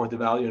wanted to go into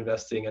value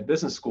investing at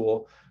business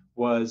school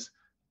was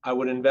I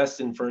would invest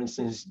in, for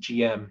instance,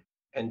 GM,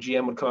 and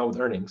GM would come out with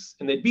earnings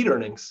and they'd beat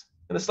earnings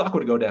and the stock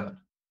would go down.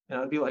 And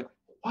I'd be like,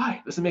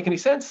 why? Doesn't make any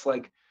sense.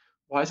 Like,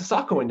 why is the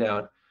stock going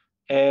down?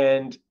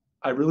 And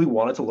I really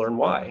wanted to learn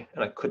why,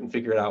 and I couldn't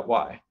figure it out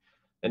why.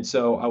 And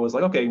so I was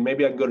like, okay,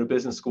 maybe I can go to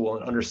business school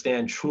and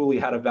understand truly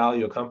how to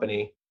value a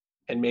company.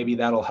 And maybe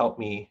that'll help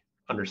me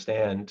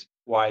understand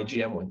why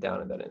GM went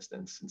down in that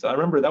instance. And so I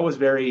remember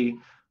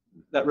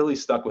that really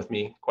stuck with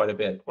me quite a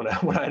bit when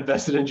I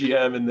invested in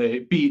GM and they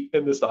beat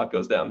and the stock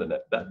goes down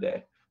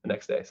the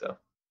next day. So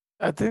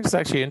I think it's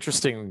actually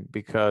interesting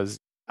because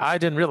I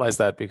didn't realize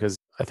that, because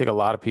I think a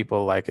lot of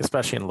people, like,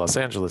 especially in Los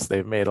Angeles,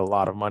 they've made a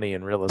lot of money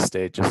in real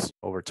estate just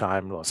over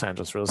time. Los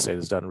Angeles real estate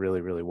has done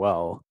really, really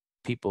well.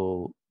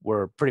 People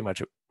were pretty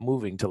much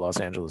moving to Los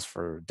Angeles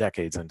for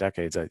decades and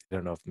decades. I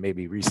don't know if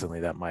maybe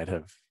recently that might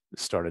have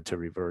started to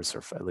reverse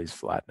or at least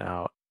flatten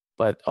out.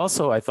 But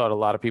also, I thought a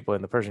lot of people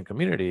in the Persian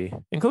community,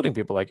 including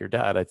people like your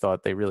dad, I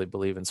thought they really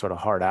believe in sort of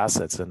hard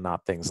assets and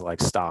not things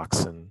like stocks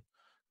and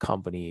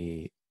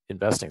company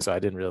investing. So I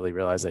didn't really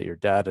realize that your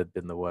dad had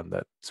been the one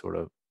that sort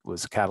of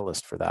was a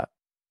catalyst for that.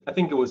 I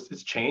think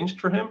it's changed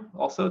for him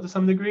also to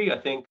some degree. I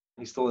think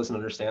he still doesn't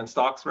understand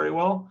stocks very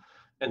well.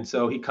 And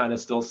so he kind of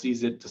still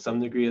sees it to some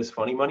degree as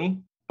funny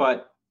money.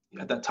 But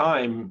at that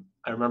time,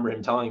 I remember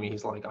him telling me,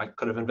 he's like, I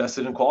could have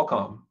invested in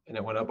Qualcomm and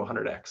it went up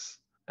 100x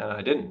and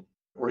I didn't,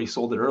 or he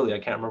sold it early. I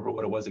can't remember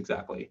what it was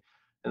exactly.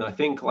 And I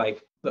think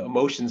like the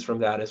emotions from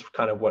that is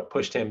kind of what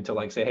pushed him to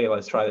like say, hey,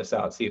 let's try this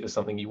out, see if it's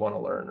something you want to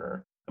learn.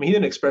 Or I mean, he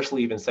didn't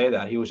expressly even say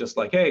that. He was just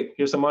like, hey,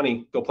 here's some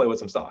money, go play with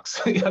some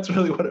stocks. That's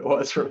really what it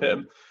was from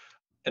him.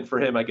 And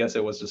for him, I guess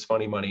it was just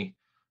funny money.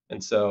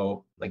 And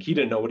so like he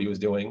didn't know what he was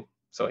doing.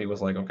 So he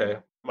was like, okay,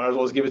 might as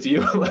well just give it to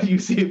you. Let you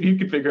see if you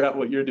can figure out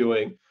what you're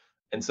doing.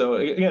 And so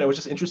again, it was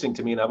just interesting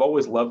to me. And I've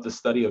always loved the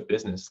study of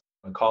business.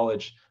 In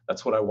college,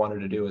 that's what I wanted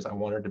to do, is I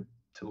wanted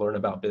to learn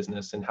about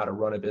business and how to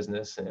run a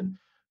business and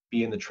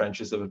be in the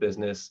trenches of a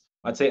business.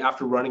 I'd say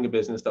after running a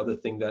business, the other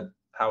thing that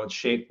how it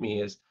shaped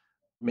me is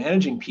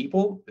managing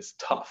people is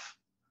tough,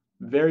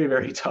 very,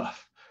 very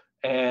tough.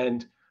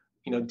 And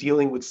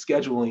dealing with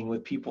scheduling,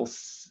 with people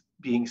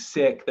being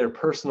sick, their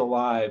personal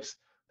lives,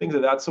 things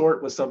of that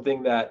sort was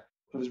something that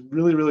it was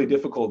really, really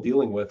difficult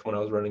dealing with when I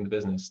was running the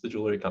business, the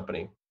jewelry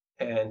company.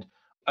 And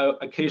I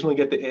occasionally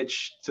get the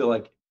itch to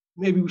like,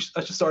 maybe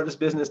I should start this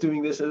business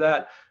doing this or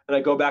that. And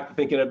I go back to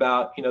thinking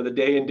about, the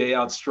day in, day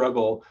out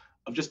struggle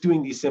of just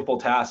doing these simple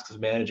tasks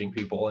of managing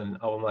people. And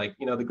I'm like,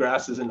 the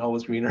grass isn't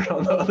always greener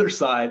on the other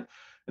side.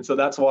 And so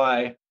that's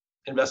why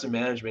investment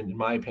management, in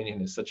my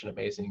opinion, is such an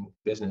amazing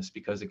business,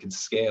 because it can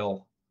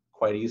scale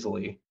quite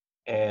easily.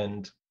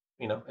 And,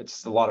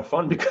 it's a lot of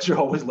fun because you're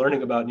always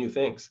learning about new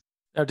things.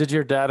 Now, did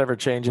your dad ever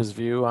change his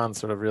view on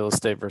sort of real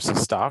estate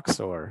versus stocks,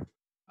 or?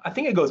 I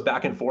think it goes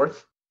back and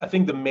forth. I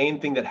think the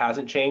main thing that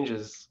hasn't changed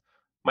is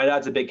my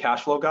dad's a big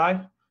cash flow guy.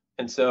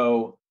 And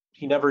so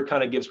he never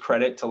kind of gives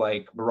credit to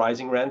like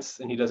rising rents,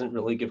 and he doesn't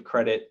really give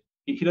credit.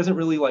 He doesn't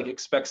really like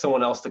expect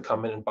someone else to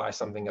come in and buy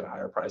something at a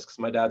higher price, because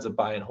my dad's a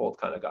buy and hold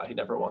kind of guy. He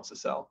never wants to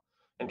sell.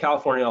 And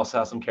California also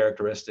has some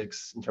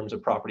characteristics in terms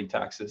of property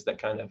taxes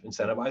that kind of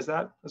incentivize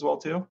that as well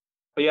too.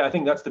 But yeah, I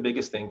think that's the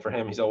biggest thing for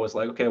him. He's always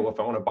like, okay, well, if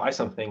I want to buy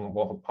something,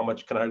 well, how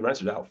much can I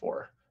rent it out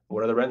for?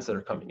 What are the rents that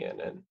are coming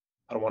in? And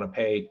I don't want to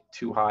pay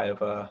too high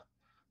of a,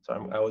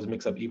 I always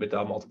mix up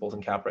EBITDA multiples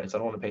and cap rates. I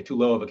don't want to pay too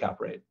low of a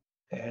cap rate.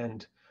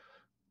 And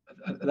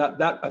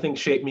that I think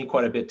shaped me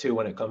quite a bit too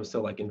when it comes to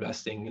like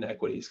investing in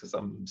equities, because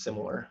I'm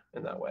similar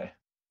in that way.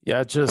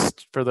 Yeah,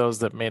 just for those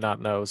that may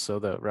not know, so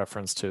the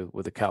reference to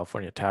with the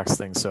California tax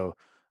thing. So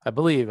I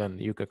believe,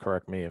 and you could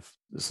correct me if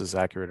this is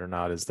accurate or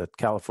not, is that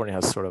California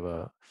has sort of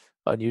a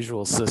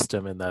unusual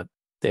system in that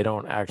they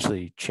don't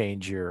actually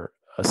change your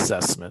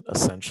assessment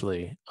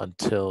essentially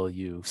until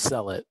you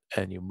sell it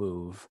and you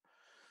move.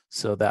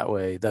 So that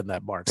way, then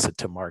that marks it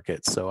to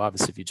market. So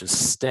obviously, if you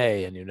just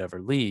stay and you never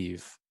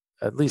leave,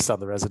 at least on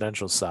the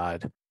residential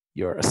side,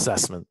 your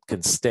assessment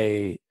can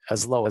stay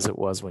as low as it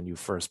was when you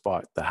first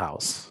bought the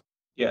house.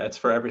 Yeah, it's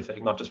for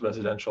everything, not just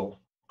residential,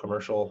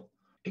 commercial.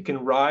 It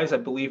can rise, I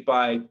believe,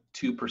 by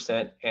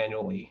 2%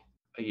 annually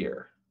a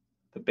year,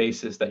 the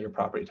basis that your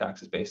property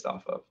tax is based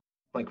off of.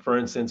 Like, for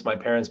instance, my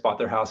parents bought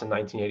their house in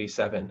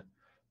 1987,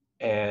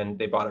 and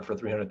they bought it for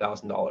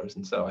 $300,000.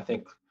 And so I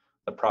think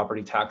the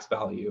property tax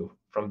value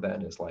from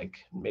then is like,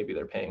 maybe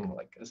they're paying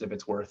like as if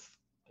it's worth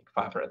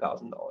like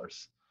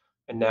 $500,000.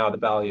 And now the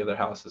value of their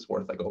house is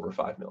worth like over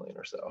 5 million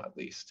or so, at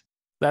least.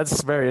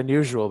 That's very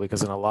unusual,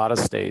 because in a lot of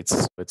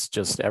states, it's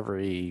just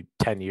every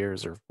 10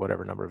 years or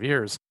whatever number of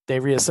years, they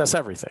reassess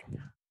everything.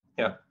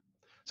 Yeah.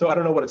 So I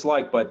don't know what it's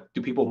like, but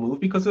do people move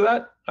because of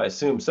that? I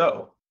assume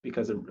so,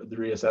 because the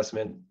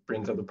reassessment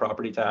brings up the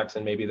property tax,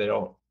 and maybe they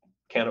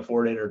can't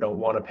afford it or don't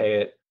want to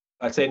pay it.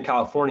 I'd say in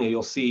California,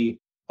 you'll see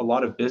a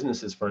lot of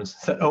businesses, for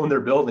instance, that own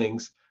their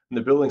buildings, and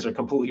the buildings are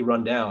completely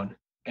run down.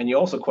 And you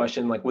also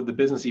question, like, would the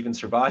business even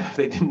survive if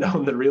they didn't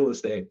own the real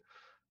estate?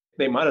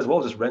 They might as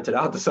well just rent it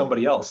out to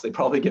somebody else. They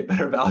probably get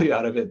better value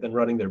out of it than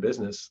running their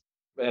business.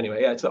 But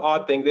anyway, yeah, it's an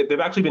odd thing. They've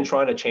actually been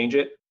trying to change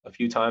it a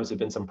few times. There've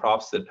been some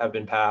props that have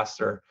been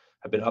passed or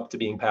have been up to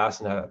being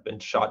passed and have been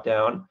shot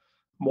down.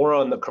 More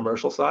on the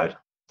commercial side.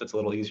 That's a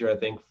little easier, I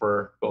think,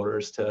 for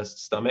voters to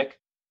stomach.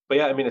 But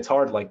yeah, I mean, it's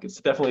hard. Like, it's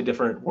definitely a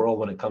different world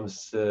when it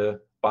comes to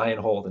buy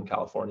and hold in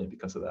California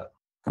because of that.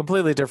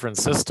 Completely different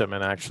system.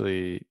 And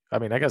actually, I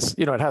mean, I guess,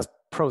 it has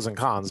pros and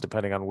cons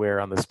depending on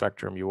where on the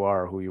spectrum you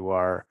are, who you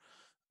are.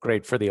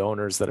 Great for the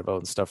owners that have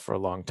owned stuff for a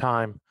long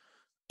time.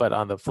 But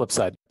on the flip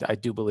side, I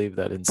do believe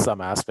that in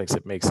some aspects,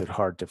 it makes it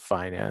hard to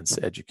finance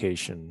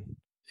education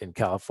in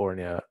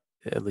California,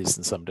 at least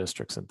in some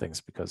districts and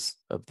things, because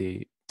of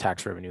the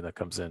tax revenue that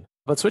comes in.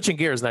 But switching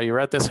gears, now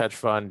you're at this hedge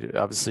fund.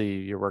 Obviously,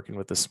 you're working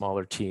with a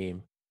smaller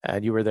team,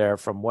 and you were there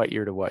from what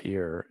year to what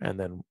year? And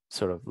then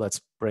sort of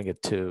let's bring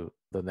it to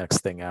the next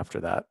thing after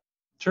that.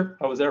 Sure.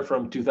 I was there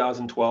from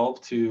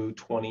 2012 to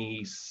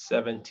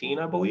 2017,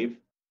 I believe.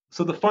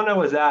 So the fund I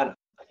was at,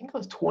 I think it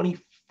was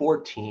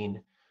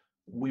 2014,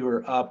 we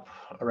were up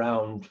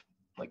around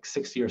like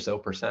 60 or so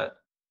percent.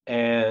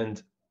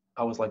 And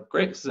I was like,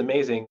 great, this is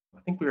amazing.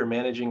 I think we were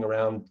managing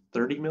around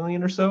 30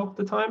 million or so at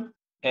the time.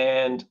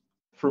 And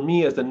for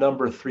me, as the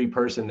number 3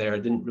 person there,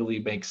 it didn't really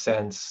make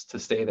sense to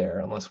stay there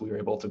unless we were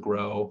able to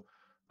grow,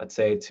 let's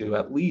say, to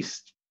at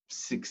least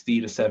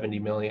 60 to 70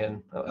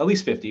 million, at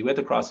least 50. We had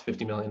to cross the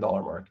 $50 million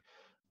mark.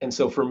 And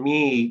so for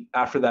me,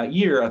 after that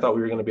year, I thought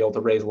we were going to be able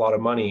to raise a lot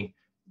of money.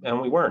 And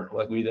we weren't.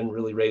 Like, we didn't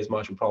really raise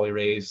much. We probably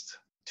raised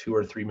 2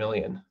 or 3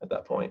 million at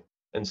that point.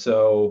 And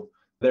so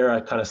there I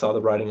kind of saw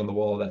the writing on the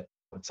wall that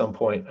at some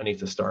point I need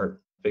to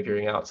start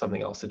figuring out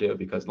something else to do,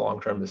 because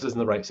long term, this isn't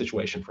the right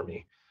situation for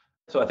me.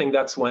 So I think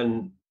that's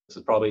when, this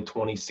is probably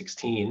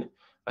 2016,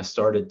 I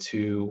started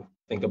to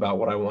think about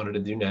what I wanted to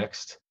do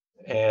next.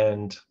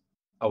 And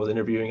I was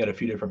interviewing at a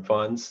few different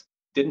funds.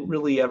 It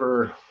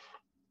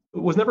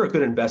was never a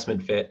good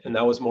investment fit. And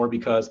that was more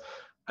because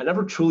I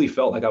never truly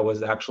felt like I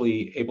was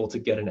actually able to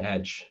get an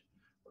edge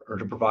or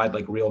to provide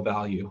like real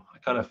value. I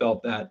kind of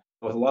felt that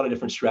with a lot of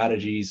different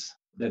strategies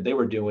that they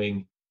were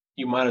doing,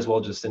 you might as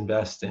well just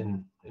invest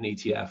in an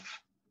ETF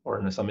or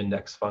in some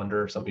index fund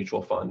or some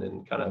mutual fund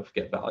and kind of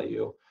get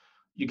value.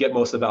 You get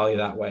most of the value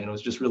that way. And it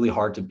was just really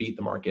hard to beat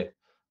the market.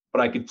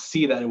 But I could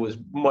see that it was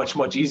much,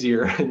 much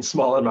easier in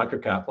small and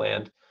microcap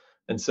land.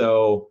 And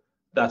so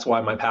that's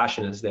why my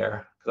passion is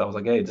there, because I was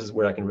like, hey, this is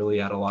where I can really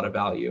add a lot of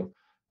value.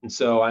 And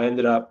so I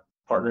ended up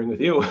partnering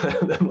with you.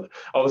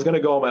 I was going to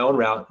go on my own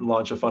route and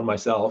launch a fund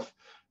myself.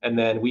 And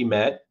then we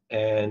met,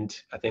 and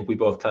I think we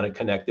both kind of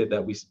connected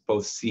that we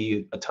both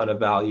see a ton of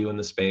value in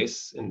the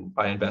space and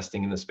by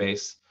investing in the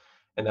space,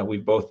 and that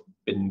we've both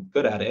been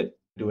good at it,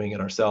 doing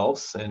it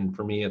ourselves. And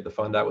for me at the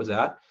fund I was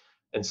at.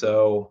 And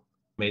so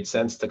it made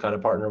sense to kind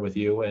of partner with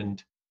you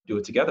and do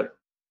it together.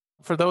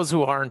 For those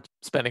who aren't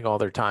spending all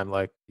their time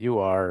like you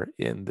are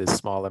in this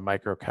small and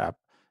micro cap,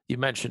 you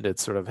mentioned it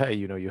sort of, hey,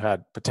 you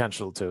had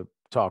potential to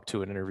talk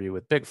to an interview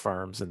with big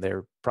firms and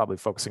they're probably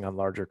focusing on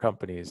larger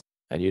companies.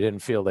 And you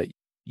didn't feel that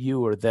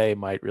you or they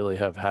might really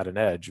have had an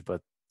edge,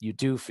 but you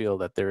do feel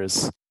that there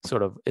is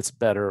sort of, it's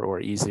better or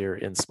easier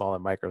in small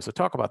and micro. So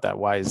talk about that.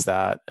 Why is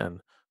that? And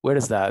where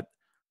does that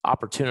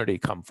opportunity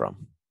come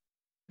from?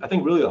 I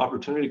think really the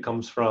opportunity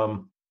comes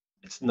from,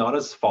 it's not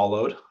as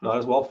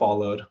well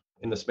followed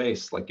in the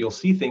space. Like you'll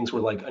see things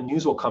where like a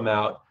news will come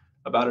out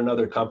about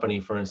another company,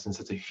 for instance,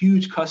 it's a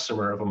huge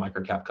customer of a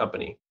microcap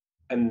company.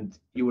 And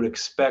you would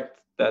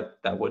expect that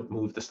that would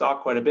move the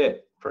stock quite a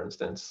bit, for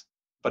instance,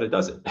 but it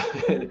doesn't.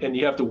 And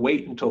you have to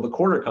wait until the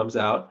quarter comes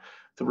out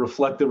to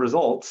reflect the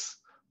results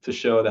to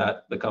show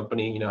that the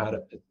company,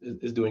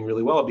 is doing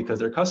really well because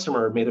their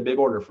customer made a big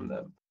order from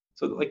them.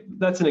 So like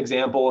that's an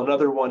example.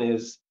 Another one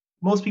is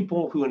most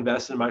people who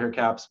invest in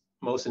microcaps,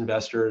 most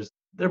investors,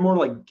 they're more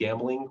like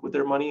gambling with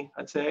their money,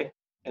 I'd say.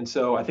 And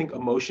so I think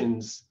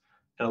emotions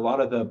and a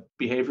lot of the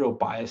behavioral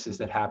biases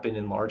that happen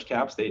in large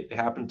caps, they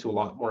happen to a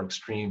lot more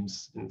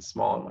extremes in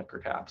small and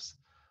micro caps.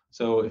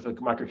 So if a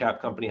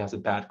microcap company has a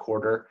bad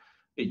quarter,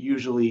 it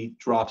usually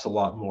drops a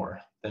lot more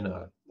than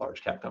a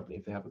large cap company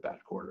if they have a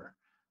bad quarter.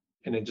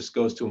 And it just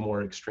goes to a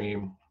more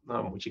extreme,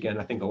 which again,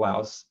 I think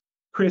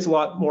creates a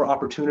lot more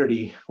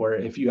opportunity where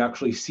if you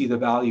actually see the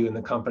value in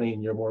the company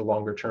and you're more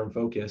longer term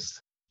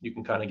focused, you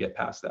can kind of get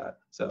past that.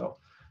 So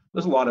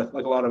there's a lot of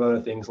other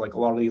things, like a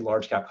lot of these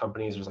large cap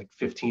companies, there's like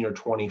 15 or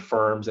 20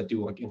 firms that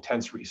do like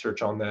intense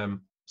research on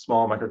them.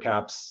 Small micro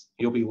caps,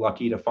 you'll be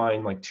lucky to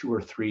find like 2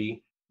 or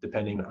 3,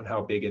 depending on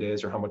how big it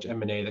is or how much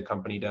M&A the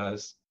company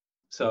does.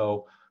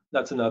 So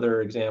that's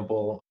another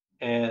example.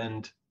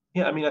 And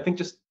yeah, I mean, I think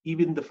just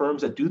even the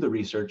firms that do the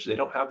research, they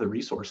don't have the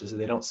resources.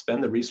 They don't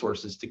spend the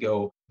resources to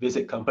go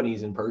visit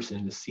companies in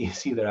person to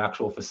see their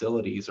actual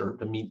facilities or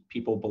to meet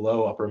people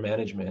below upper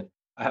management.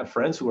 I have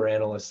friends who are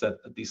analysts at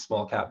these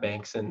small cap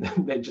banks, and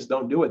they just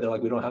don't do it. They're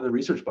like, we don't have the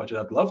research budget.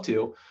 I'd love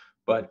to,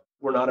 but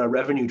we're not a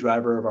revenue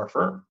driver of our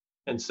firm.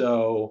 And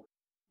so,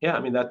 yeah,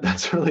 I mean,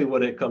 that's really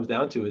what it comes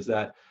down to, is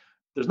that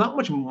there's not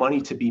much money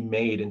to be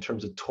made in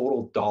terms of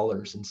total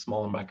dollars in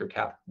small and micro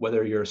cap,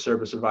 whether you're a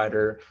service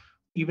provider,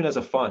 even as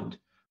a fund.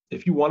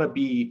 If you want to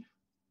be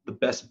the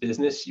best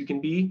business you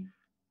can be,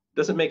 it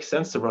doesn't make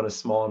sense to run a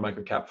small and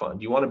micro cap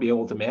fund. You want to be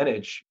able to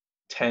manage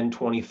 10,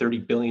 20,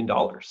 $30 billion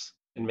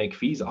and make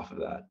fees off of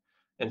that.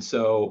 And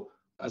so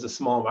as a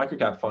small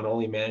microcap fund,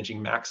 only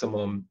managing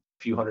maximum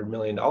few $100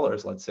 million,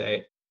 let's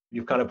say,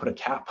 you've kind of put a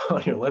cap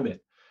on your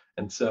limit.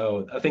 And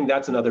so I think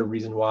that's another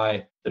reason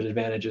why there's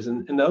advantages.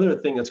 And the other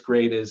thing that's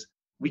great is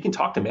we can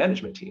talk to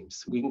management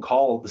teams. We can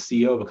call the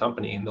CEO of a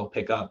company and they'll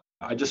pick up.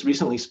 I just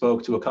recently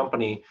spoke to a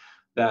company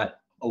that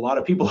a lot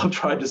of people have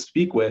tried to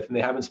speak with, and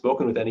they haven't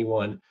spoken with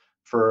anyone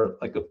for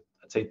like,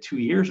 I'd say 2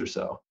 years or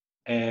so.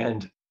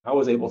 And I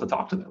was able to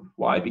talk to them.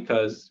 Why?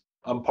 Because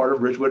I'm part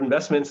of Ridgewood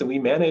Investments and we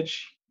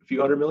manage a few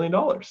 $100 million.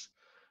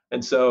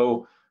 And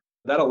so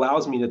that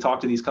allows me to talk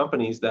to these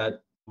companies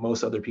that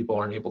most other people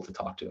aren't able to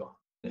talk to.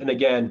 And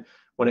again,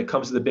 when it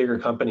comes to the bigger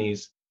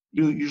companies,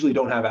 you usually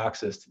don't have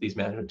access to these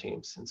management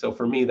teams. And so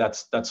for me,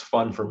 that's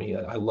fun for me.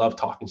 I love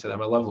talking to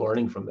them. I love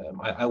learning from them.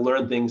 I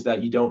learn things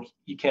that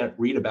you can't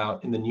read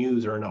about in the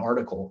news or in an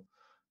article.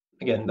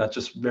 Again, that's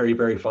just very,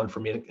 very fun for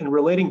me. And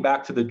relating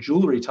back to the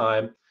jewelry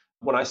time,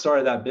 when I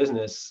started that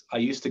business, I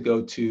used to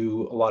go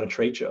to a lot of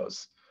trade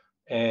shows,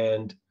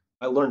 and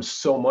I learned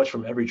so much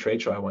from every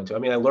trade show I went to. I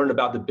mean, I learned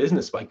about the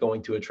business by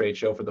going to a trade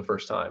show for the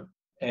first time.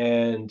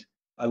 And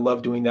I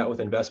love doing that with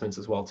investments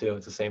as well, too.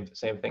 It's the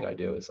same thing I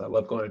do. Is I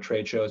love going to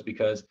trade shows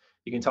because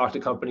you can talk to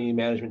company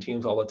management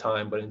teams all the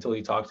time, but until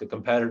you talk to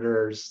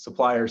competitors,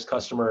 suppliers,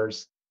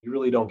 customers, you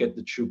really don't get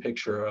the true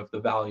picture of the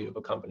value of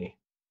a company.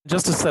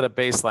 Just to set a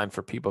baseline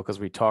for people, because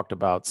we talked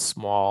about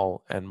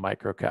small and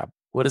micro cap,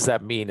 what does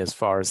that mean as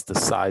far as the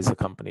size of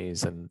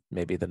companies and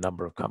maybe the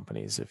number of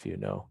companies, if you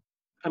know?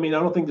 I mean, I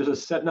don't think there's a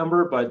set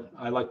number, but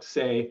I like to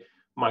say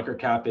micro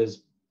cap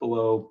is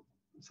below,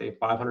 say,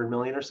 500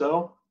 million or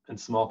so, and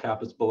small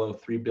cap is below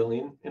 3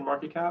 billion in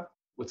market cap.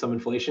 With some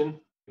inflation,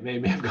 it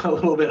may have gone a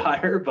little bit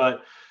higher,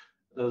 but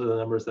those are the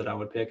numbers that I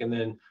would pick. And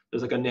then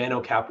there's like a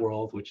nano cap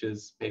world, which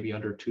is maybe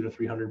under 200 to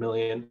 300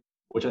 million,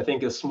 which I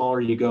think as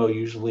smaller you go,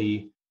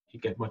 usually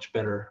you get much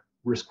better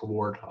risk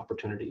reward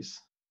opportunities.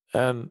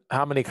 And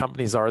how many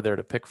companies are there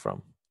to pick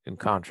from in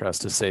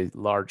contrast to, say,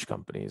 large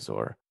companies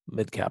or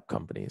mid-cap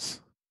companies?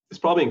 It's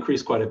probably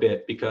increased quite a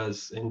bit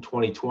because in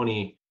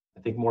 2020,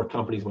 I think more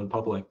companies went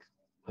public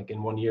like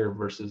in 1 year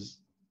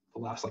versus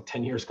the last like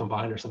 10 years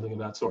combined or something of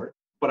that sort.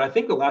 But I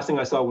think the last thing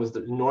I saw was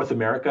that in North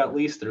America, at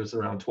least, there's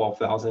around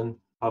 12,000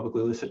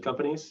 publicly listed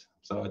companies.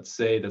 So I'd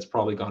say that's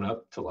probably gone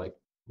up to like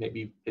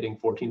maybe hitting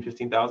 14,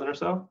 15,000 or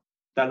so.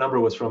 That number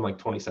was from like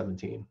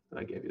 2017 that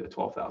I gave you, the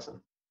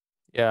 12,000.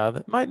 Yeah,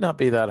 that might not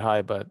be that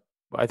high, but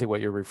I think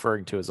what you're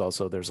referring to is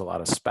also there's a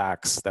lot of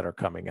SPACs that are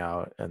coming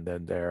out, and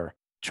then they're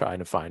trying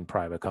to find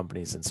private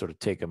companies and sort of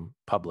take them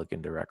public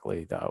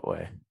indirectly that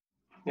way.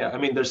 Yeah, I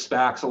mean, there's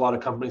SPACs, a lot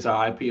of companies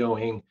are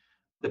IPOing.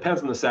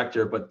 Depends on the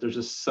sector, but there's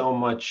just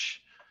some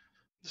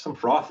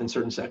froth in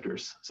certain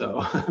sectors.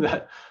 So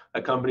that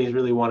companies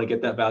really want to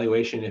get that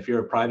valuation. If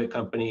you're a private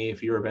company,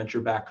 if you're a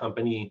venture-backed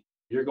company,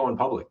 you're going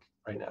public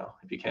right now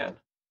if you can.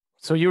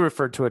 So you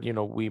referred to it,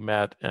 we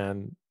met,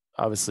 and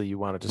obviously you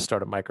wanted to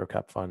start a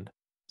microcap fund.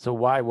 So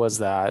why was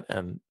that?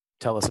 And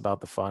tell us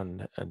about the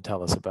fund, and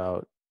tell us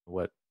about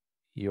what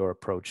your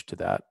approach to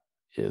that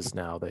is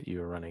now that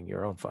you're running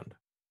your own fund.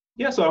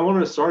 Yeah, so I wanted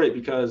to start it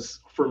because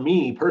for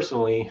me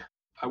personally,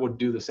 I would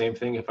do the same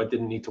thing if I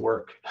didn't need to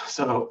work.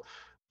 So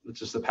it's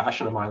just a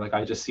passion of mine. Like,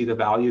 I just see the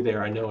value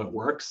there. I know it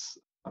works.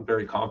 I'm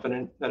very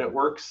confident that it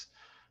works.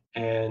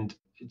 And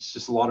it's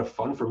just a lot of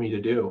fun for me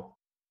to do.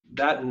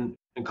 That in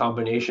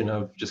combination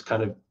of just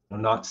kind of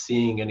not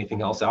seeing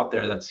anything else out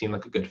there that seemed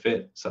like a good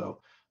fit. So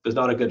if there's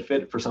not a good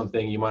fit for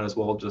something, you might as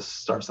well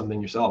just start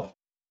something yourself.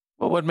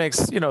 Well, what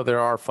makes, there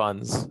are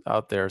funds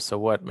out there. So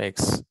what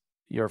makes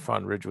your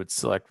fund, Ridgewood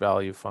Select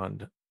Value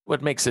Fund,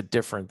 what makes it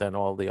different than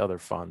all the other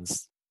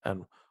funds?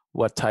 And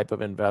what type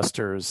of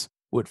investors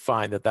would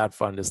find that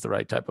fund is the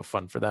right type of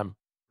fund for them?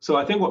 So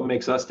I think what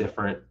makes us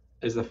different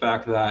is the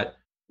fact that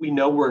we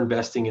know we're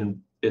investing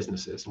in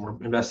businesses, and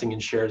we're investing in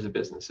shares of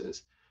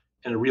businesses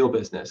and a real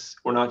business.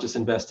 We're not just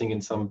investing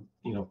in some,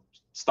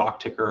 stock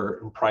ticker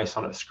and price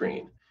on a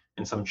screen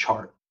in some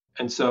chart.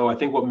 And so I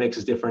think what makes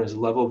us different is the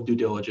level of due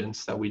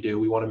diligence that we do.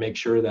 We want to make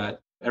sure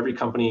that every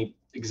company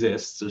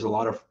exists. There's a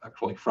lot of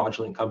actually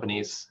fraudulent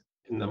companies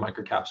in the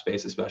microcap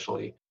space,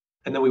 especially.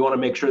 And then we want to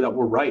make sure that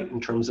we're right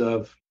in terms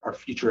of our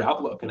future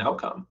outlook and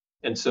outcome.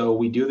 And so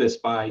we do this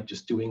by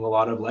just doing a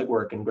lot of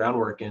legwork and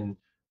groundwork and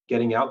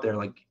getting out there.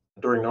 Like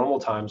during normal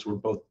times, we're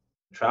both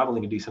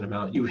traveling a decent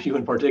amount, you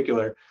in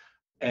particular,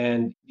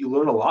 and you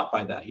learn a lot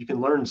by that. You can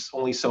learn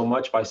only so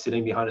much by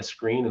sitting behind a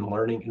screen and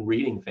learning and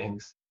reading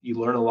things. You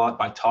learn a lot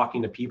by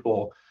talking to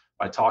people,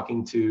 by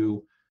talking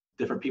to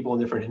different people in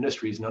different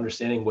industries and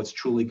understanding what's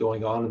truly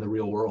going on in the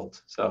real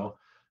world. So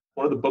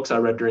one of the books I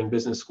read during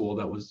business school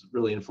that was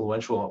really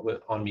influential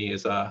on me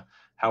is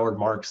Howard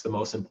Marks' The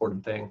Most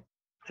Important Thing.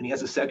 And he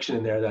has a section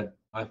in there that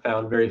I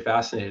found very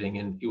fascinating.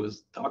 And he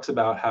talks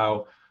about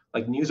how,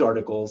 like, news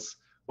articles,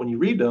 when you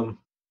read them,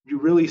 you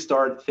really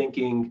start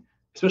thinking,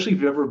 especially if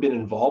you've ever been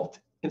involved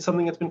in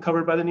something that's been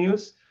covered by the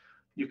news,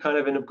 you kind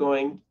of end up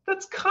going,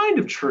 that's kind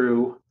of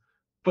true,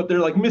 but they're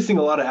like missing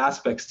a lot of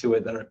aspects to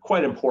it that are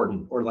quite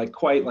important, or like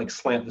quite like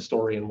slant the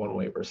story in one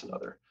way versus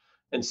another.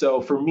 And so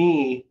for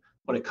me,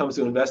 when it comes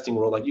to investing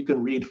world, like, you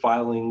can read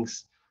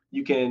filings,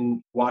 you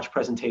can watch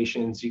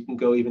presentations, you can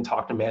go even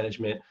talk to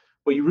management,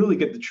 but you really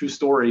get the true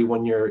story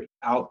when you're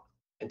out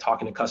and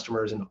talking to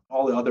customers and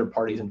all the other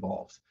parties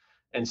involved.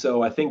 And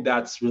so I think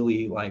that's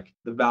really like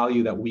the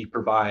value that we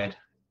provide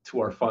to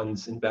our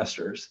fund's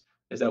investors,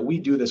 is that we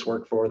do this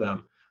work for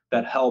them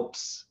that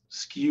helps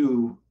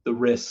skew the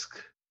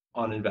risk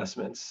on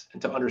investments,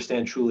 and to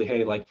understand truly,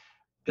 hey, like,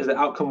 is the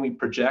outcome we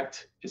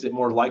project, is it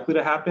more likely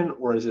to happen,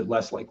 or is it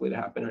less likely to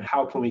happen? Or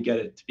how can we get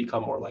it to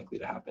become more likely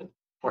to happen?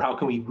 Or how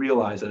can we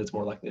realize that it's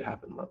more likely to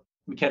happen?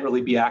 We can't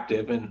really be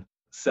active and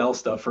sell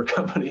stuff for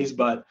companies,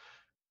 but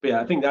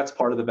yeah, I think that's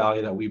part of the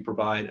value that we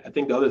provide. I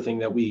think the other thing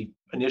that we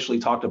initially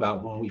talked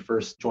about when we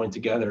first joined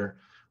together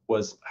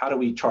was, how do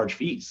we charge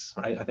fees,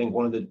 right? I think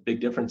one of the big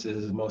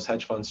differences is most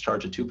hedge funds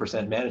charge a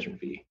 2% management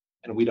fee,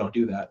 and we don't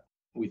do that.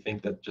 We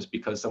think that just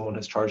because someone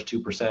has charged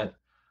 2%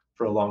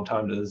 for a long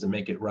time doesn't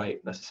make it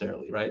right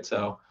necessarily, right?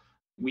 So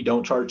we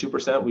don't charge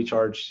 2%, we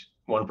charge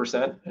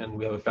 1%, and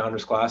we have a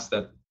founders class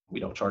that we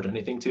don't charge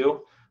anything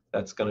to.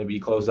 That's going to be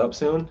closed up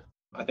soon.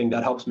 I think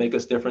that helps make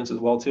us different as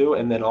well too.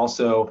 And then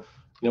also,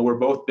 we're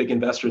both big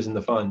investors in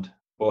the fund.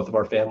 Both of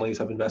our families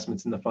have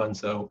investments in the fund,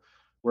 so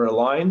we're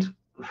aligned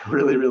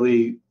really,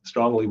 really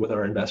strongly with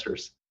our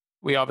investors.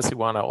 We obviously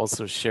want to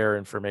also share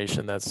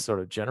information that's sort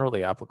of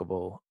generally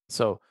applicable.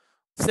 So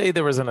say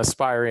there was an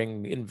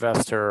aspiring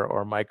investor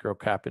or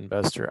microcap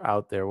investor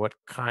out there, what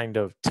kind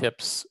of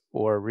tips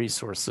or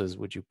resources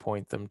would you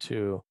point them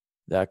to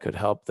that could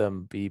help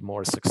them be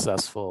more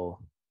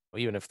successful,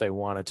 even if they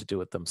wanted to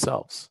do it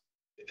themselves?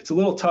 It's a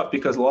little tough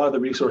because a lot of the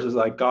resources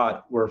I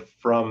got were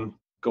from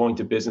going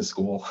to business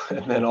school.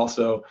 And then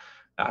also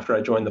after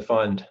I joined the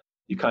fund,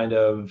 you kind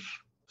of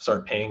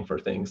start paying for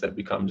things that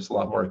become just a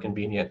lot more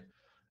convenient.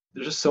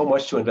 There's just so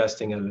much to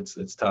investing in.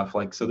 It's tough.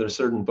 Like, so there's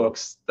certain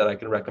books that I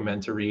can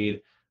recommend to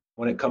read.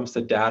 When it comes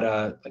to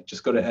data, like,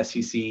 just go to the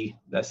SEC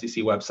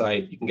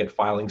website. You can get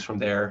filings from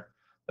there.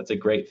 That's a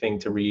great thing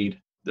to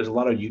read. There's a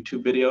lot of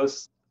YouTube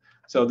videos.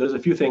 So there's a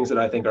few things that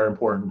I think are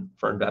important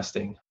for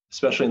investing,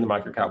 especially in the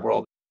microcap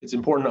world. It's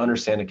important to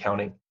understand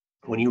accounting.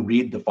 When you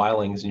read the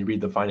filings and you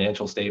read the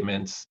financial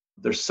statements,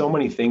 There's so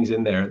many things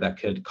in there that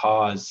could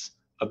cause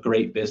a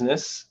great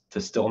business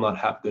to still not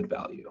have good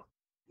value.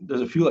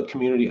 There's a few like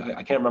community,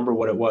 I can't remember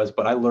what it was,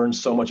 but I learned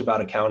so much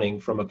about accounting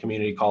from a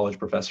community college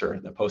professor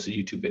that posted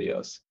YouTube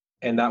videos.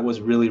 And that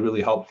was really,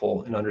 really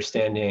helpful in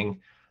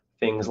understanding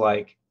things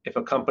like if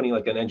a company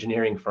like an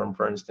engineering firm,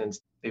 for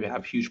instance, they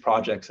have huge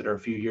projects that are a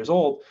few years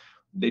old,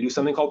 they do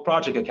something called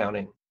project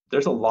accounting.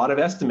 There's a lot of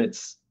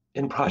estimates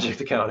in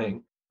project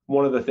accounting.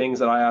 One of the things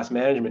that I ask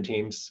management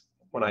teams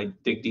when I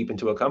dig deep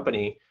into a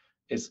company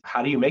is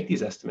how do you make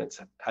these estimates?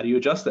 How do you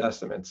adjust the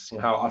estimates?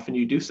 How often do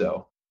you do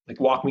so? Like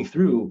walk me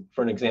through,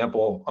 for an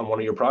example, on one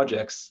of your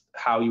projects,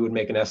 how you would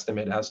make an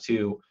estimate as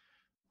to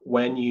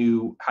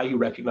how you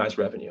recognize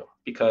revenue.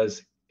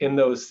 Because in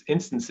those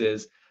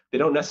instances, they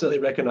don't necessarily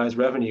recognize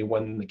revenue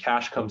when the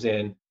cash comes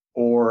in,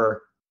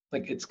 or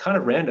like it's kind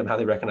of random how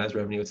they recognize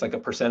revenue. It's like a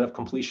percent of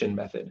completion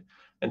method.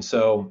 And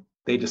so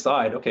they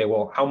decide, okay,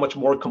 well, how much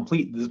more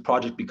complete does this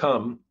project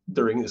become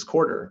during this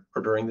quarter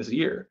or during this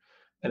year?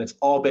 And it's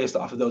all based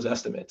off of those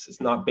estimates. It's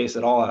not based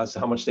at all as to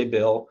how much they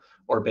bill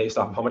or based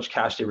off of how much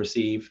cash they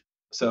receive.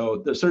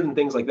 So there's certain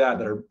things like that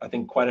that are, I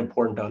think, quite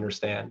important to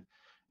understand.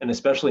 And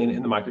especially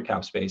in the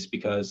microcap space,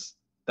 because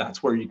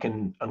that's where you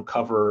can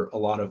uncover a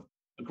lot of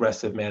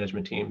aggressive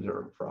management teams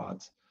or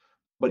frauds.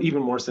 But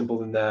even more simple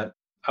than that,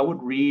 I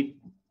would read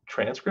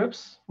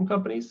transcripts from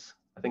companies.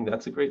 I think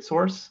that's a great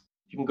source.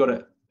 You can go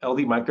to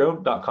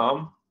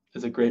ldmicro.com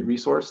is a great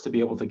resource to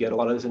be able to get a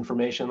lot of this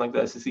information like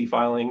the SEC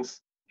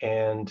filings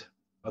and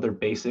other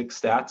basic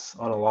stats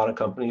on a lot of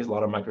companies, a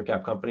lot of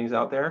microcap companies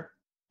out there.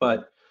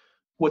 But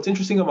what's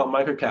interesting about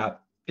microcap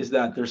is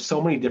that there's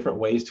so many different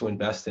ways to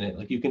invest in it.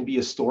 Like you can be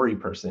a story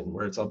person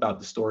where it's about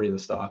the story of the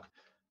stock.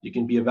 You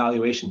can be a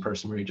valuation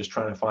person where you're just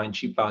trying to find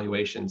cheap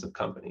valuations of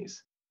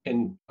companies.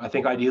 And I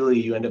think ideally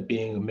you end up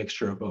being a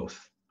mixture of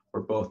both,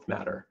 or both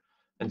matter.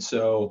 And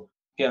so,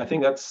 yeah, I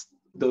think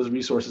those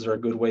resources are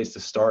good ways to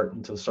start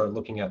and to start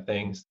looking at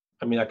things.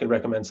 I mean, I could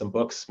recommend some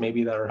books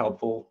maybe that are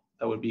helpful,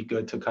 that would be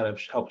good to kind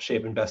of help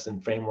shape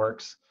investment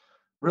frameworks.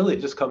 Really,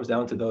 it just comes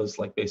down to those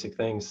like basic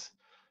things.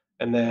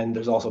 And then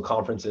there's also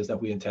conferences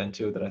that we attend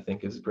to that I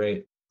think is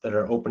great, that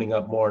are opening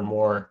up more and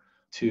more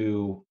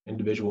to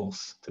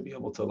individuals to be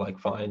able to like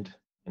find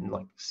and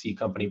like see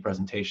company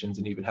presentations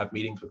and even have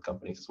meetings with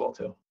companies as well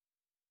too.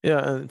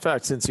 Yeah, in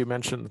fact, since you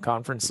mentioned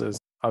conferences,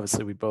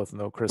 obviously we both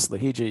know Chris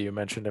Lahiji. You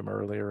mentioned him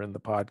earlier in the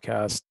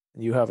podcast.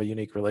 You have a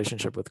unique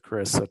relationship with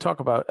Chris. So talk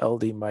about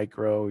LD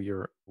Micro,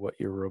 what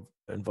your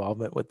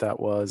involvement with that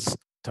was.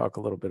 Talk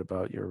a little bit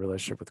about your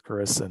relationship with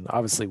Chris. And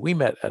obviously we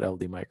met at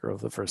LD Micro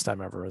the first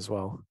time ever as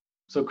well.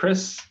 So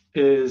Chris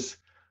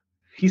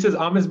he says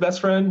I'm his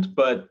best friend,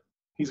 but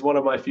he's one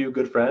of my few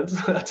good friends,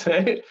 I'd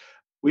say.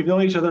 We've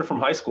known each other from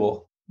high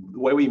school. The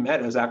way we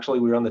met is actually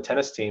we were on the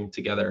tennis team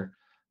together.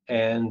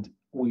 And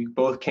we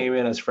both came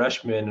in as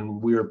freshmen,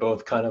 and we were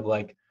both kind of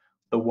like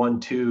the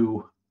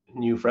 1-2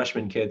 new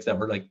freshman kids that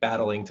were like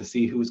battling to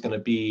see who's going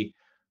to be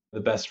the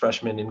best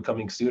freshman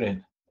incoming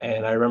student.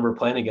 And I remember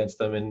playing against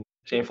them, and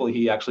shamefully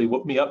he actually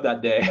whooped me up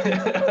that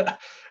day.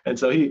 And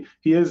so he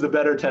is the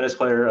better tennis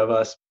player of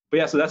us. But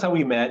yeah, so that's how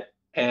we met.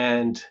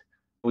 And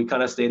we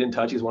kind of stayed in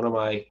touch. He's one of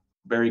my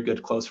very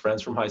good close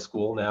friends from high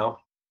school now.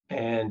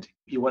 And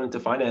he went into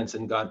finance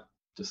and got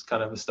just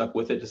kind of stuck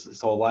with it just his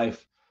whole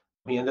life.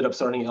 He ended up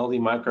starting LD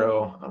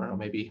Micro, I don't know,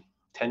 maybe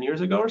 10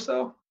 years ago or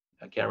so.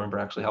 I can't remember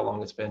actually how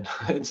long it's been.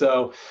 And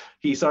so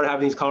he started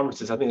having these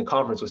conferences. I think the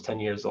conference was 10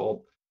 years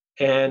old.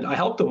 And I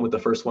helped him with the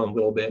first one a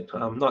little bit,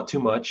 not too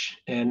much.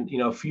 And,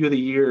 a few of the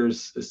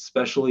years,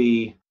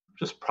 especially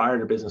just prior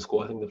to business school,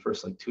 I think the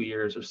first like 2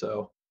 years or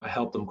so, I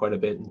helped him quite a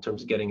bit in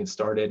terms of getting it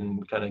started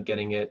and kind of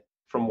getting it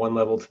from one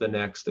level to the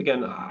next.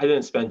 Again, I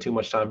didn't spend too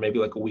much time, maybe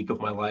like a week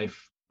of my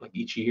life, like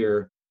each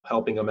year,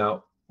 helping him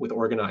out with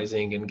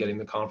organizing and getting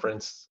the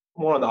conference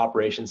more on the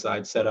operation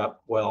side set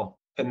up well.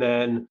 And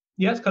then,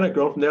 yeah, it's kind of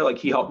grown from there. Like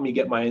he helped me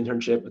get my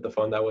internship at the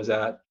fund I was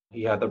at.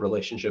 He had the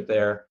relationship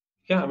there.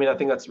 Yeah, I mean, I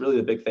think that's really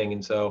the big thing.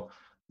 And so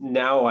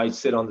now I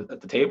sit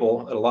at the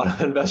table at a lot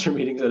of investor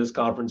meetings at his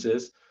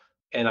conferences,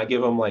 and I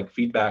give him like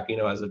feedback,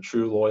 as a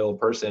true loyal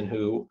person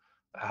who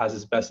has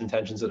his best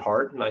intentions at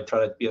heart. And I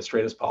try to be as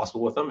straight as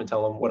possible with him and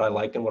tell him what I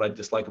like and what I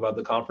dislike about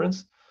the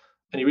conference.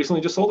 And he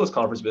recently just sold his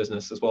conference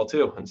business as well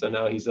too. And so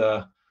now he's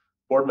a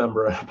board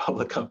member at a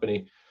public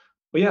company.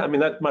 But yeah, I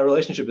mean, my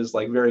relationship is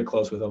like very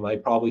close with him. I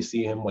probably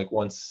see him like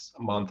once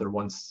a month or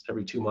once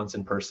every 2 months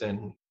in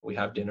person. We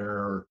have dinner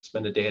or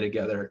spend a day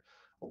together.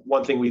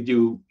 One thing we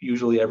do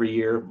usually every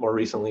year, more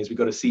recently, is we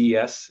go to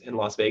CES in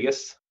Las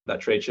Vegas,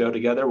 that trade show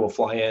together. We'll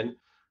fly in,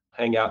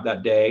 hang out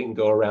that day and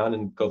go around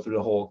and go through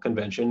the whole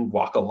convention,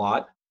 walk a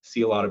lot,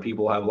 see a lot of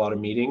people, have a lot of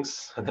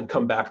meetings, and then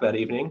come back that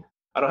evening.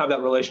 I don't have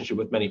that relationship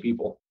with many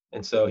people.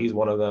 And so he's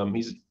one of them.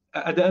 He's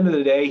at the end of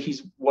the day,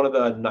 he's one of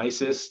the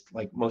nicest,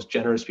 like most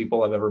generous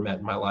people I've ever met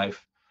in my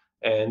life.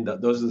 And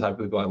those are the type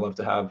of people I love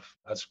to have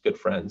as good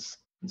friends.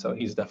 And so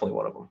he's definitely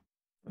one of them.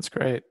 That's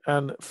great.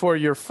 And for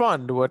your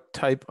fund, what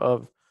type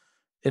of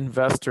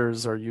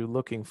investors are you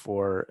looking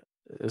for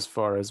as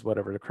far as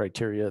whatever the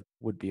criteria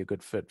would be a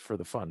good fit for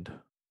the fund?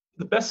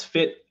 The best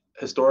fit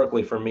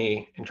historically for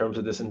me, in terms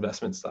of this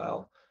investment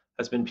style,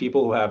 has been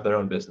people who have their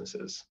own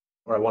businesses,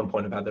 or at one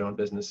point have had their own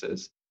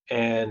businesses.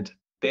 And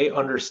they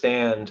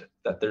understand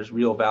that there's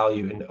real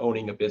value in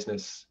owning a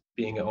business,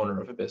 being an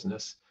owner of a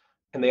business.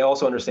 And they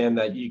also understand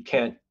that you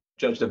can't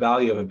judge the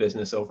value of a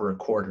business over a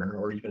quarter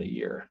or even a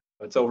year.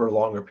 It's over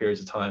longer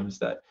periods of times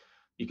that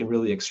you can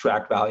really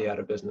extract value out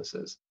of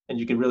businesses, and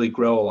you can really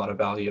grow a lot of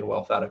value and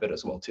wealth out of it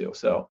as well too.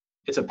 So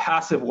it's a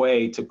passive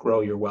way to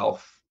grow your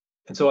wealth.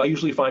 And so I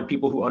usually find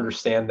people who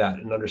understand that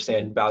and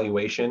understand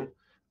valuation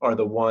are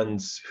the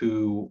ones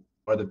who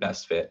are the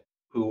best fit,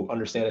 who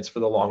understand it's for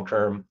the long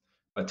term.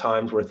 At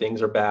times where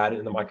things are bad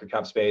in the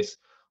microcap space,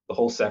 the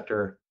whole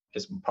sector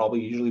is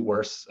probably usually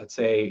worse. I'd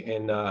say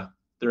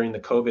during the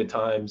COVID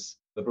times,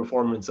 the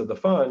performance of the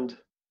fund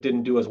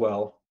didn't do as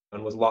well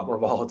and was a lot more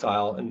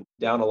volatile and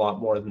down a lot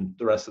more than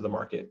the rest of the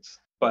markets.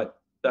 But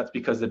that's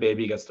because the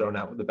baby gets thrown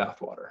out with the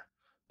bathwater.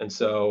 And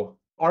so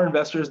our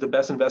investors, the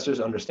best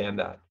investors, understand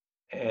that,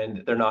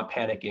 and they're not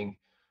panicking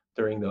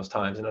during those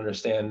times, and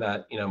understand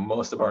that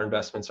most of our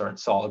investments aren't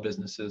solid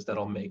businesses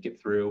that'll make it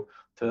through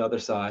to the other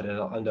side and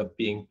it'll end up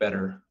being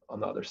better on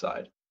the other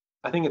side.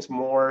 I think it's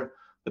more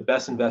the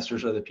best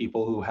investors are the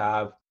people who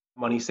have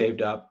money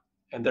saved up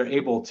and they're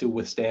able to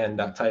withstand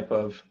that type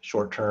of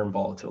short-term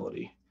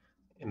volatility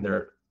in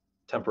their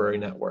temporary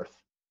net worth.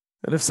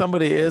 And if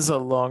somebody is a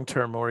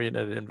long-term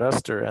oriented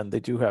investor and they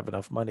do have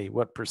enough money,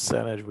 what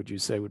percentage would you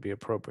say would be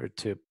appropriate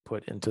to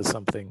put into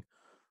something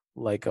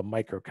like a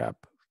microcap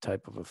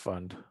type of a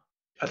fund?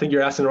 I think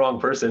you're asking the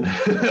wrong person.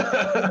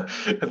 I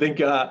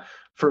think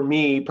for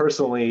me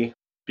personally,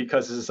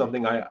 because this is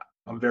something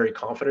I'm very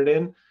confident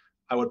in,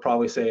 I would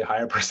probably say a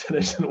higher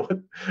percentage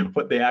than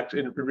what they actually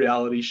in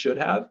reality should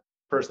have.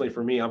 Personally,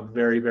 for me, I'm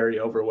very, very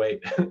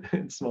overweight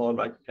in the small and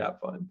microcap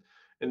fund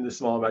in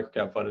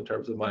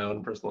terms of my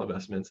own personal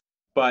investments.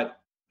 But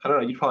I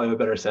don't know, you probably have a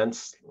better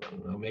sense. I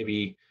don't know,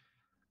 maybe,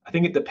 I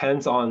think it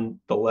depends on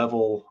the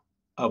level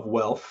of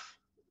wealth,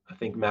 I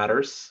think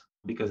matters,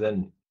 because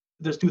then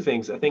there's two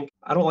things. I think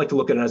I don't like to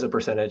look at it as a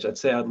percentage. I'd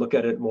say I'd look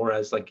at it more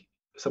as like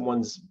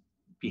someone's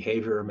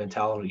behavior or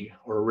mentality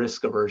or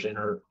risk aversion,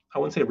 or I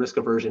wouldn't say risk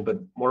aversion, but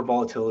more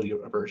volatility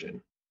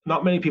aversion.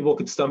 Not many people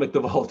could stomach the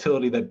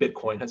volatility that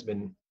Bitcoin has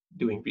been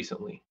doing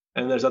recently.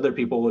 And there's other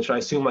people, which I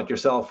assume like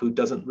yourself, who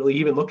doesn't really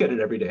even look at it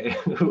every day,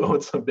 who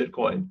owns some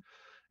Bitcoin.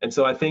 And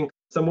so I think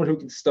someone who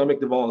can stomach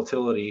the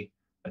volatility,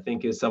 I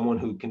think, is someone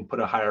who can put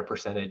a higher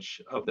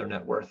percentage of their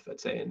net worth,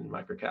 let's say, in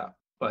microcap.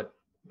 But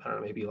I don't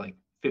know, maybe like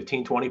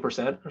 15,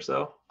 20% or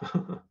so.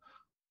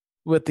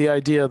 With the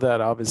idea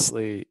that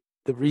obviously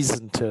the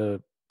reason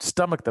to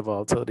stomach the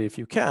volatility, if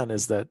you can,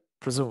 is that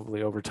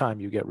presumably over time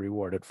you get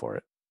rewarded for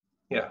it.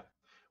 Yeah.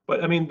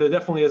 But I mean, there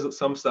definitely is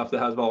some stuff that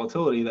has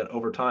volatility that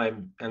over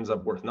time ends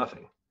up worth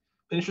nothing.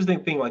 An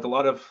interesting thing, like a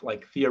lot of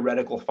like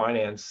theoretical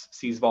finance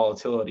sees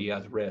volatility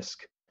as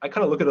risk. I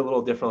kind of look at it a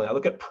little differently. I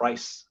look at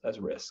price as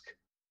risk.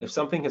 If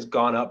something has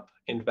gone up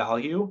in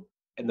value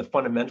and the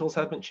fundamentals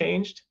haven't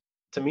changed,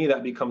 to me,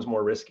 that becomes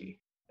more risky.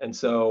 And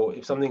so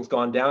if something's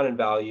gone down in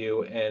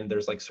value and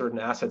there's like certain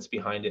assets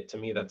behind it, to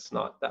me, that's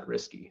not that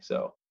risky.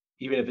 So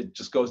even if it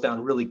just goes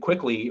down really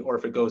quickly, or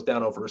if it goes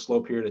down over a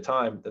slow period of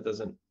time, that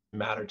doesn't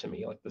matter to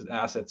me. Like the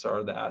assets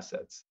are the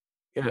assets.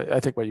 Yeah,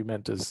 I think what you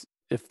meant is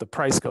if the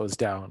price goes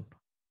down,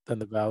 then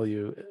the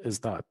value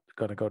is not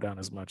going to go down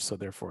as much. So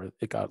therefore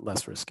it got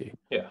less risky.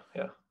 Yeah,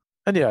 yeah.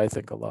 And yeah, I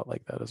think a lot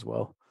like that as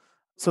well.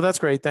 So that's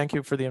great. Thank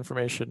you for the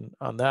information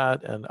on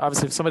that. And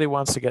obviously, if somebody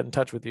wants to get in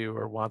touch with you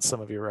or wants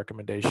some of your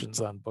recommendations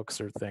on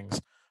books or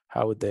things,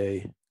 how would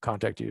they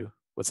contact you?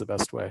 What's the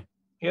best way?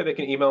 Yeah, they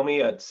can email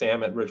me at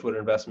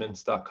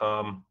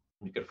sam@ridgewoodinvestments.com.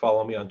 You could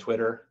follow me on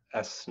Twitter.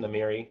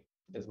 Namiri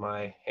is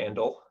my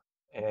handle.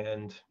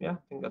 And yeah, I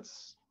think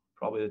that's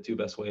probably the two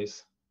best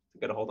ways to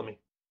get a hold of me.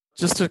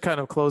 Just to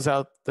kind of close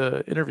out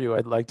the interview,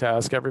 I'd like to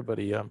ask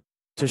everybody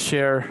to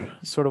share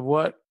sort of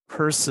what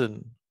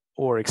person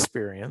or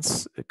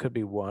experience, it could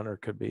be one or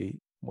it could be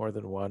more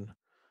than one,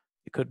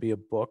 it could be a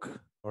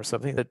book or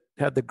something that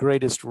had the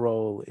greatest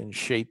role in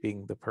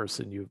shaping the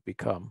person you've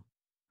become.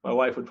 My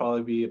wife would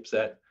probably be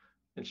upset,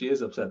 and she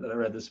is upset that I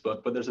read this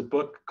book, but there's a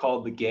book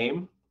called The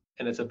Game,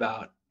 and it's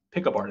about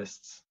pickup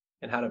artists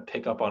and how to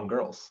pick up on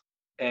girls.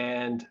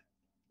 And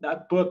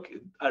that book,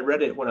 I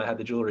read it when I had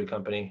the jewelry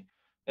company,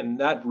 and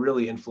that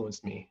really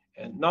influenced me.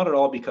 And not at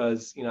all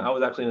because, I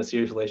was actually in a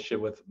serious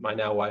relationship with my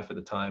now wife at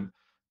the time,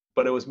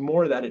 but it was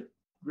more that it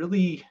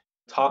really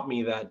taught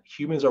me that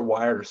humans are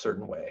wired a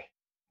certain way,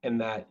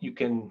 and that you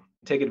can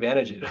take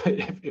advantage of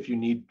it if you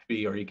need to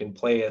be, or you can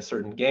play a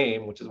certain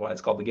game, which is why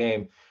it's called The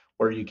Game,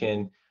 where you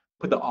can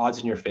put the odds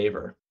in your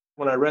favor.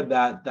 When I read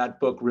that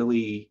book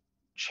really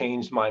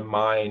changed my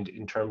mind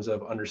in terms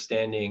of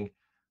understanding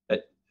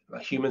that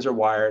humans are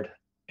wired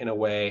in a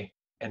way,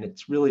 and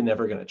it's really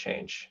never going to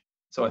change.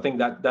 So I think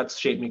that's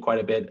shaped me quite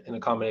a bit in a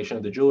combination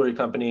of the jewelry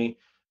company,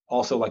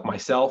 also like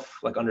myself,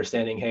 like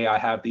understanding, hey, I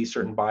have these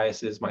certain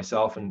biases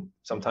myself, and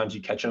sometimes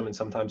you catch them and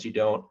sometimes you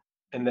don't.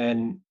 And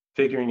then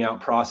figuring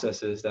out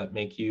processes that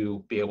make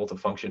you be able to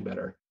function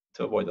better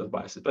to avoid those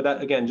biases. But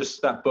that, again,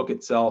 just that book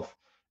itself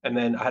And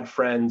then I had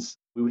friends,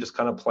 we would just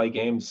kind of play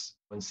games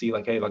and see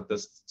like, hey, like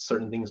this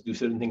certain things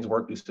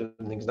work, do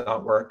certain things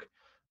not work.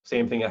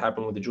 Same thing that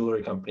happened with the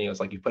jewelry company. It was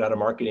like you put out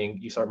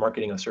you start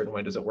marketing a certain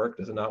way. Does it work?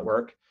 Does it not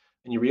work?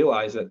 And you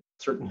realize that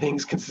certain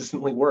things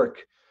consistently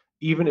work,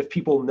 even if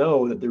people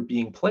know that they're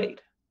being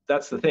played.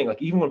 That's the thing.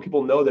 Like even when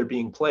people know they're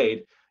being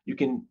played, you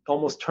can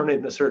almost turn it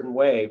in a certain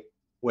way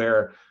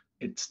where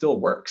it still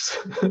works.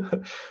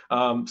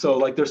 So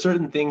like there's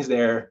certain things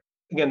there.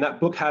 Again, that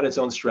book had its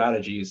own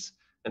strategies,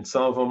 and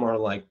some of them are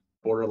like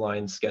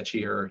borderline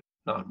sketchy or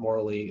not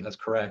morally as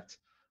correct.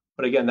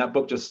 But again, that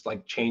book just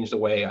like changed the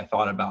way I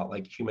thought about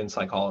like human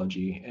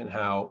psychology and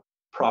how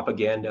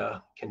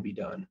propaganda can be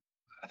done.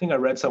 I think I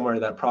read somewhere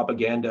that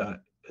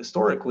propaganda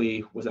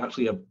historically was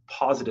actually a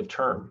positive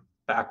term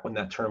back when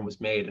that term was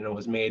made. And it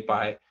was made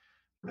by,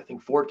 I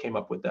think Ford came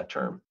up with that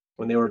term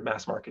when they were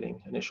mass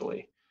marketing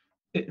initially.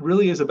 It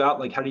really is about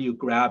like, how do you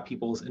grab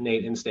people's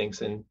innate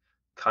instincts and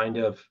kind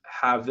of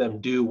have them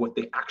do what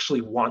they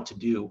actually want to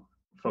do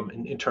from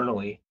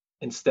internally,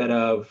 instead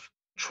of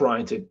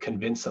trying to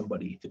convince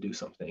somebody to do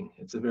something.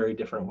 It's a very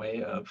different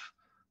way of,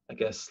 I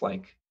guess,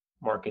 like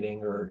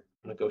marketing or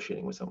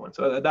negotiating with someone.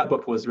 So that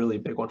book was really a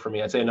big one for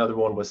me. I'd say another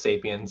one was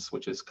Sapiens,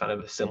 which is kind of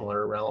a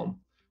similar realm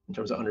in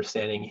terms of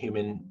understanding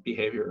human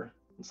behavior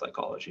and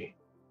psychology.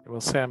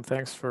 Well, Sam,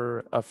 thanks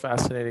for a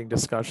fascinating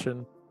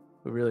discussion.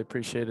 We really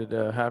appreciated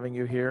having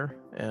you here,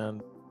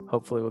 and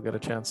hopefully we'll get a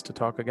chance to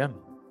talk again.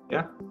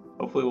 Yeah,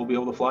 hopefully we'll be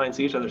able to fly and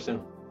see each other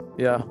soon.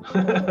 Yeah.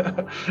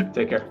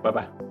 Take care.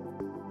 Bye-bye.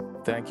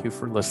 Thank you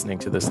for listening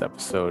to this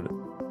episode.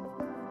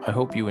 I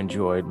hope you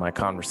enjoyed my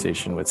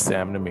conversation with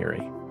Sam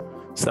Namiri.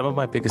 Some of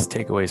my biggest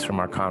takeaways from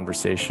our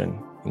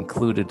conversation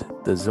included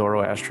the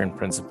Zoroastrian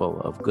principle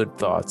of good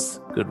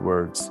thoughts, good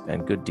words,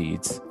 and good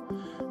deeds,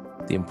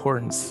 the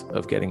importance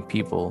of getting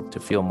people to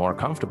feel more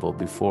comfortable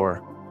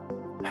before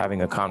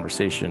having a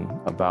conversation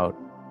about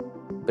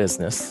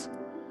business,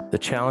 the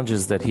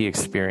challenges that he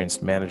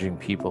experienced managing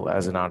people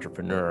as an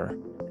entrepreneur,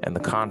 and the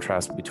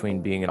contrast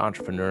between being an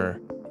entrepreneur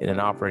in an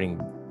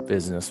operating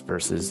business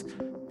versus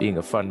being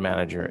a fund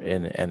manager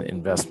in an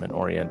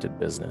investment-oriented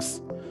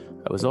business.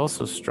 I was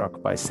also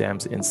struck by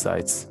Sam's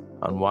insights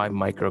on why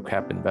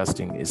microcap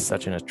investing is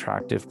such an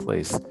attractive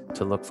place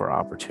to look for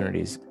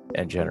opportunities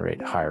and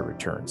generate higher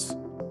returns.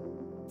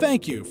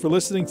 Thank you for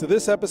listening to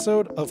this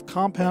episode of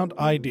Compound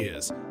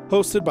Ideas,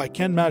 hosted by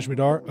Ken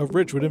Majmudar of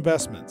Ridgewood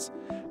Investments.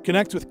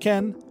 Connect with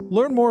Ken,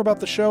 learn more about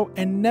the show,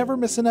 and never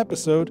miss an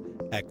episode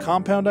at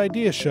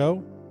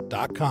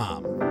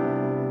compoundideashow.com.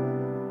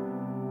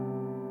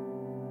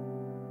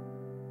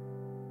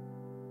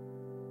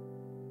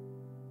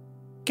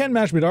 Ken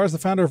Majmudar is the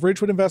founder of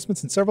Ridgewood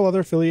Investments and several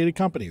other affiliated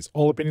companies.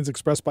 All opinions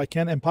expressed by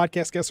Ken and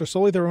podcast guests are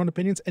solely their own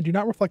opinions and do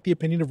not reflect the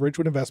opinion of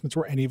Ridgewood Investments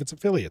or any of its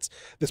affiliates.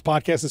 This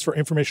podcast is for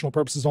informational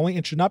purposes only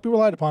and should not be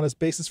relied upon as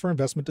basis for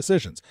investment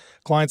decisions.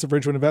 Clients of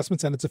Ridgewood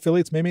Investments and its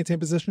affiliates may maintain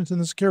positions in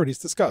the securities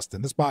discussed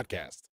in this podcast.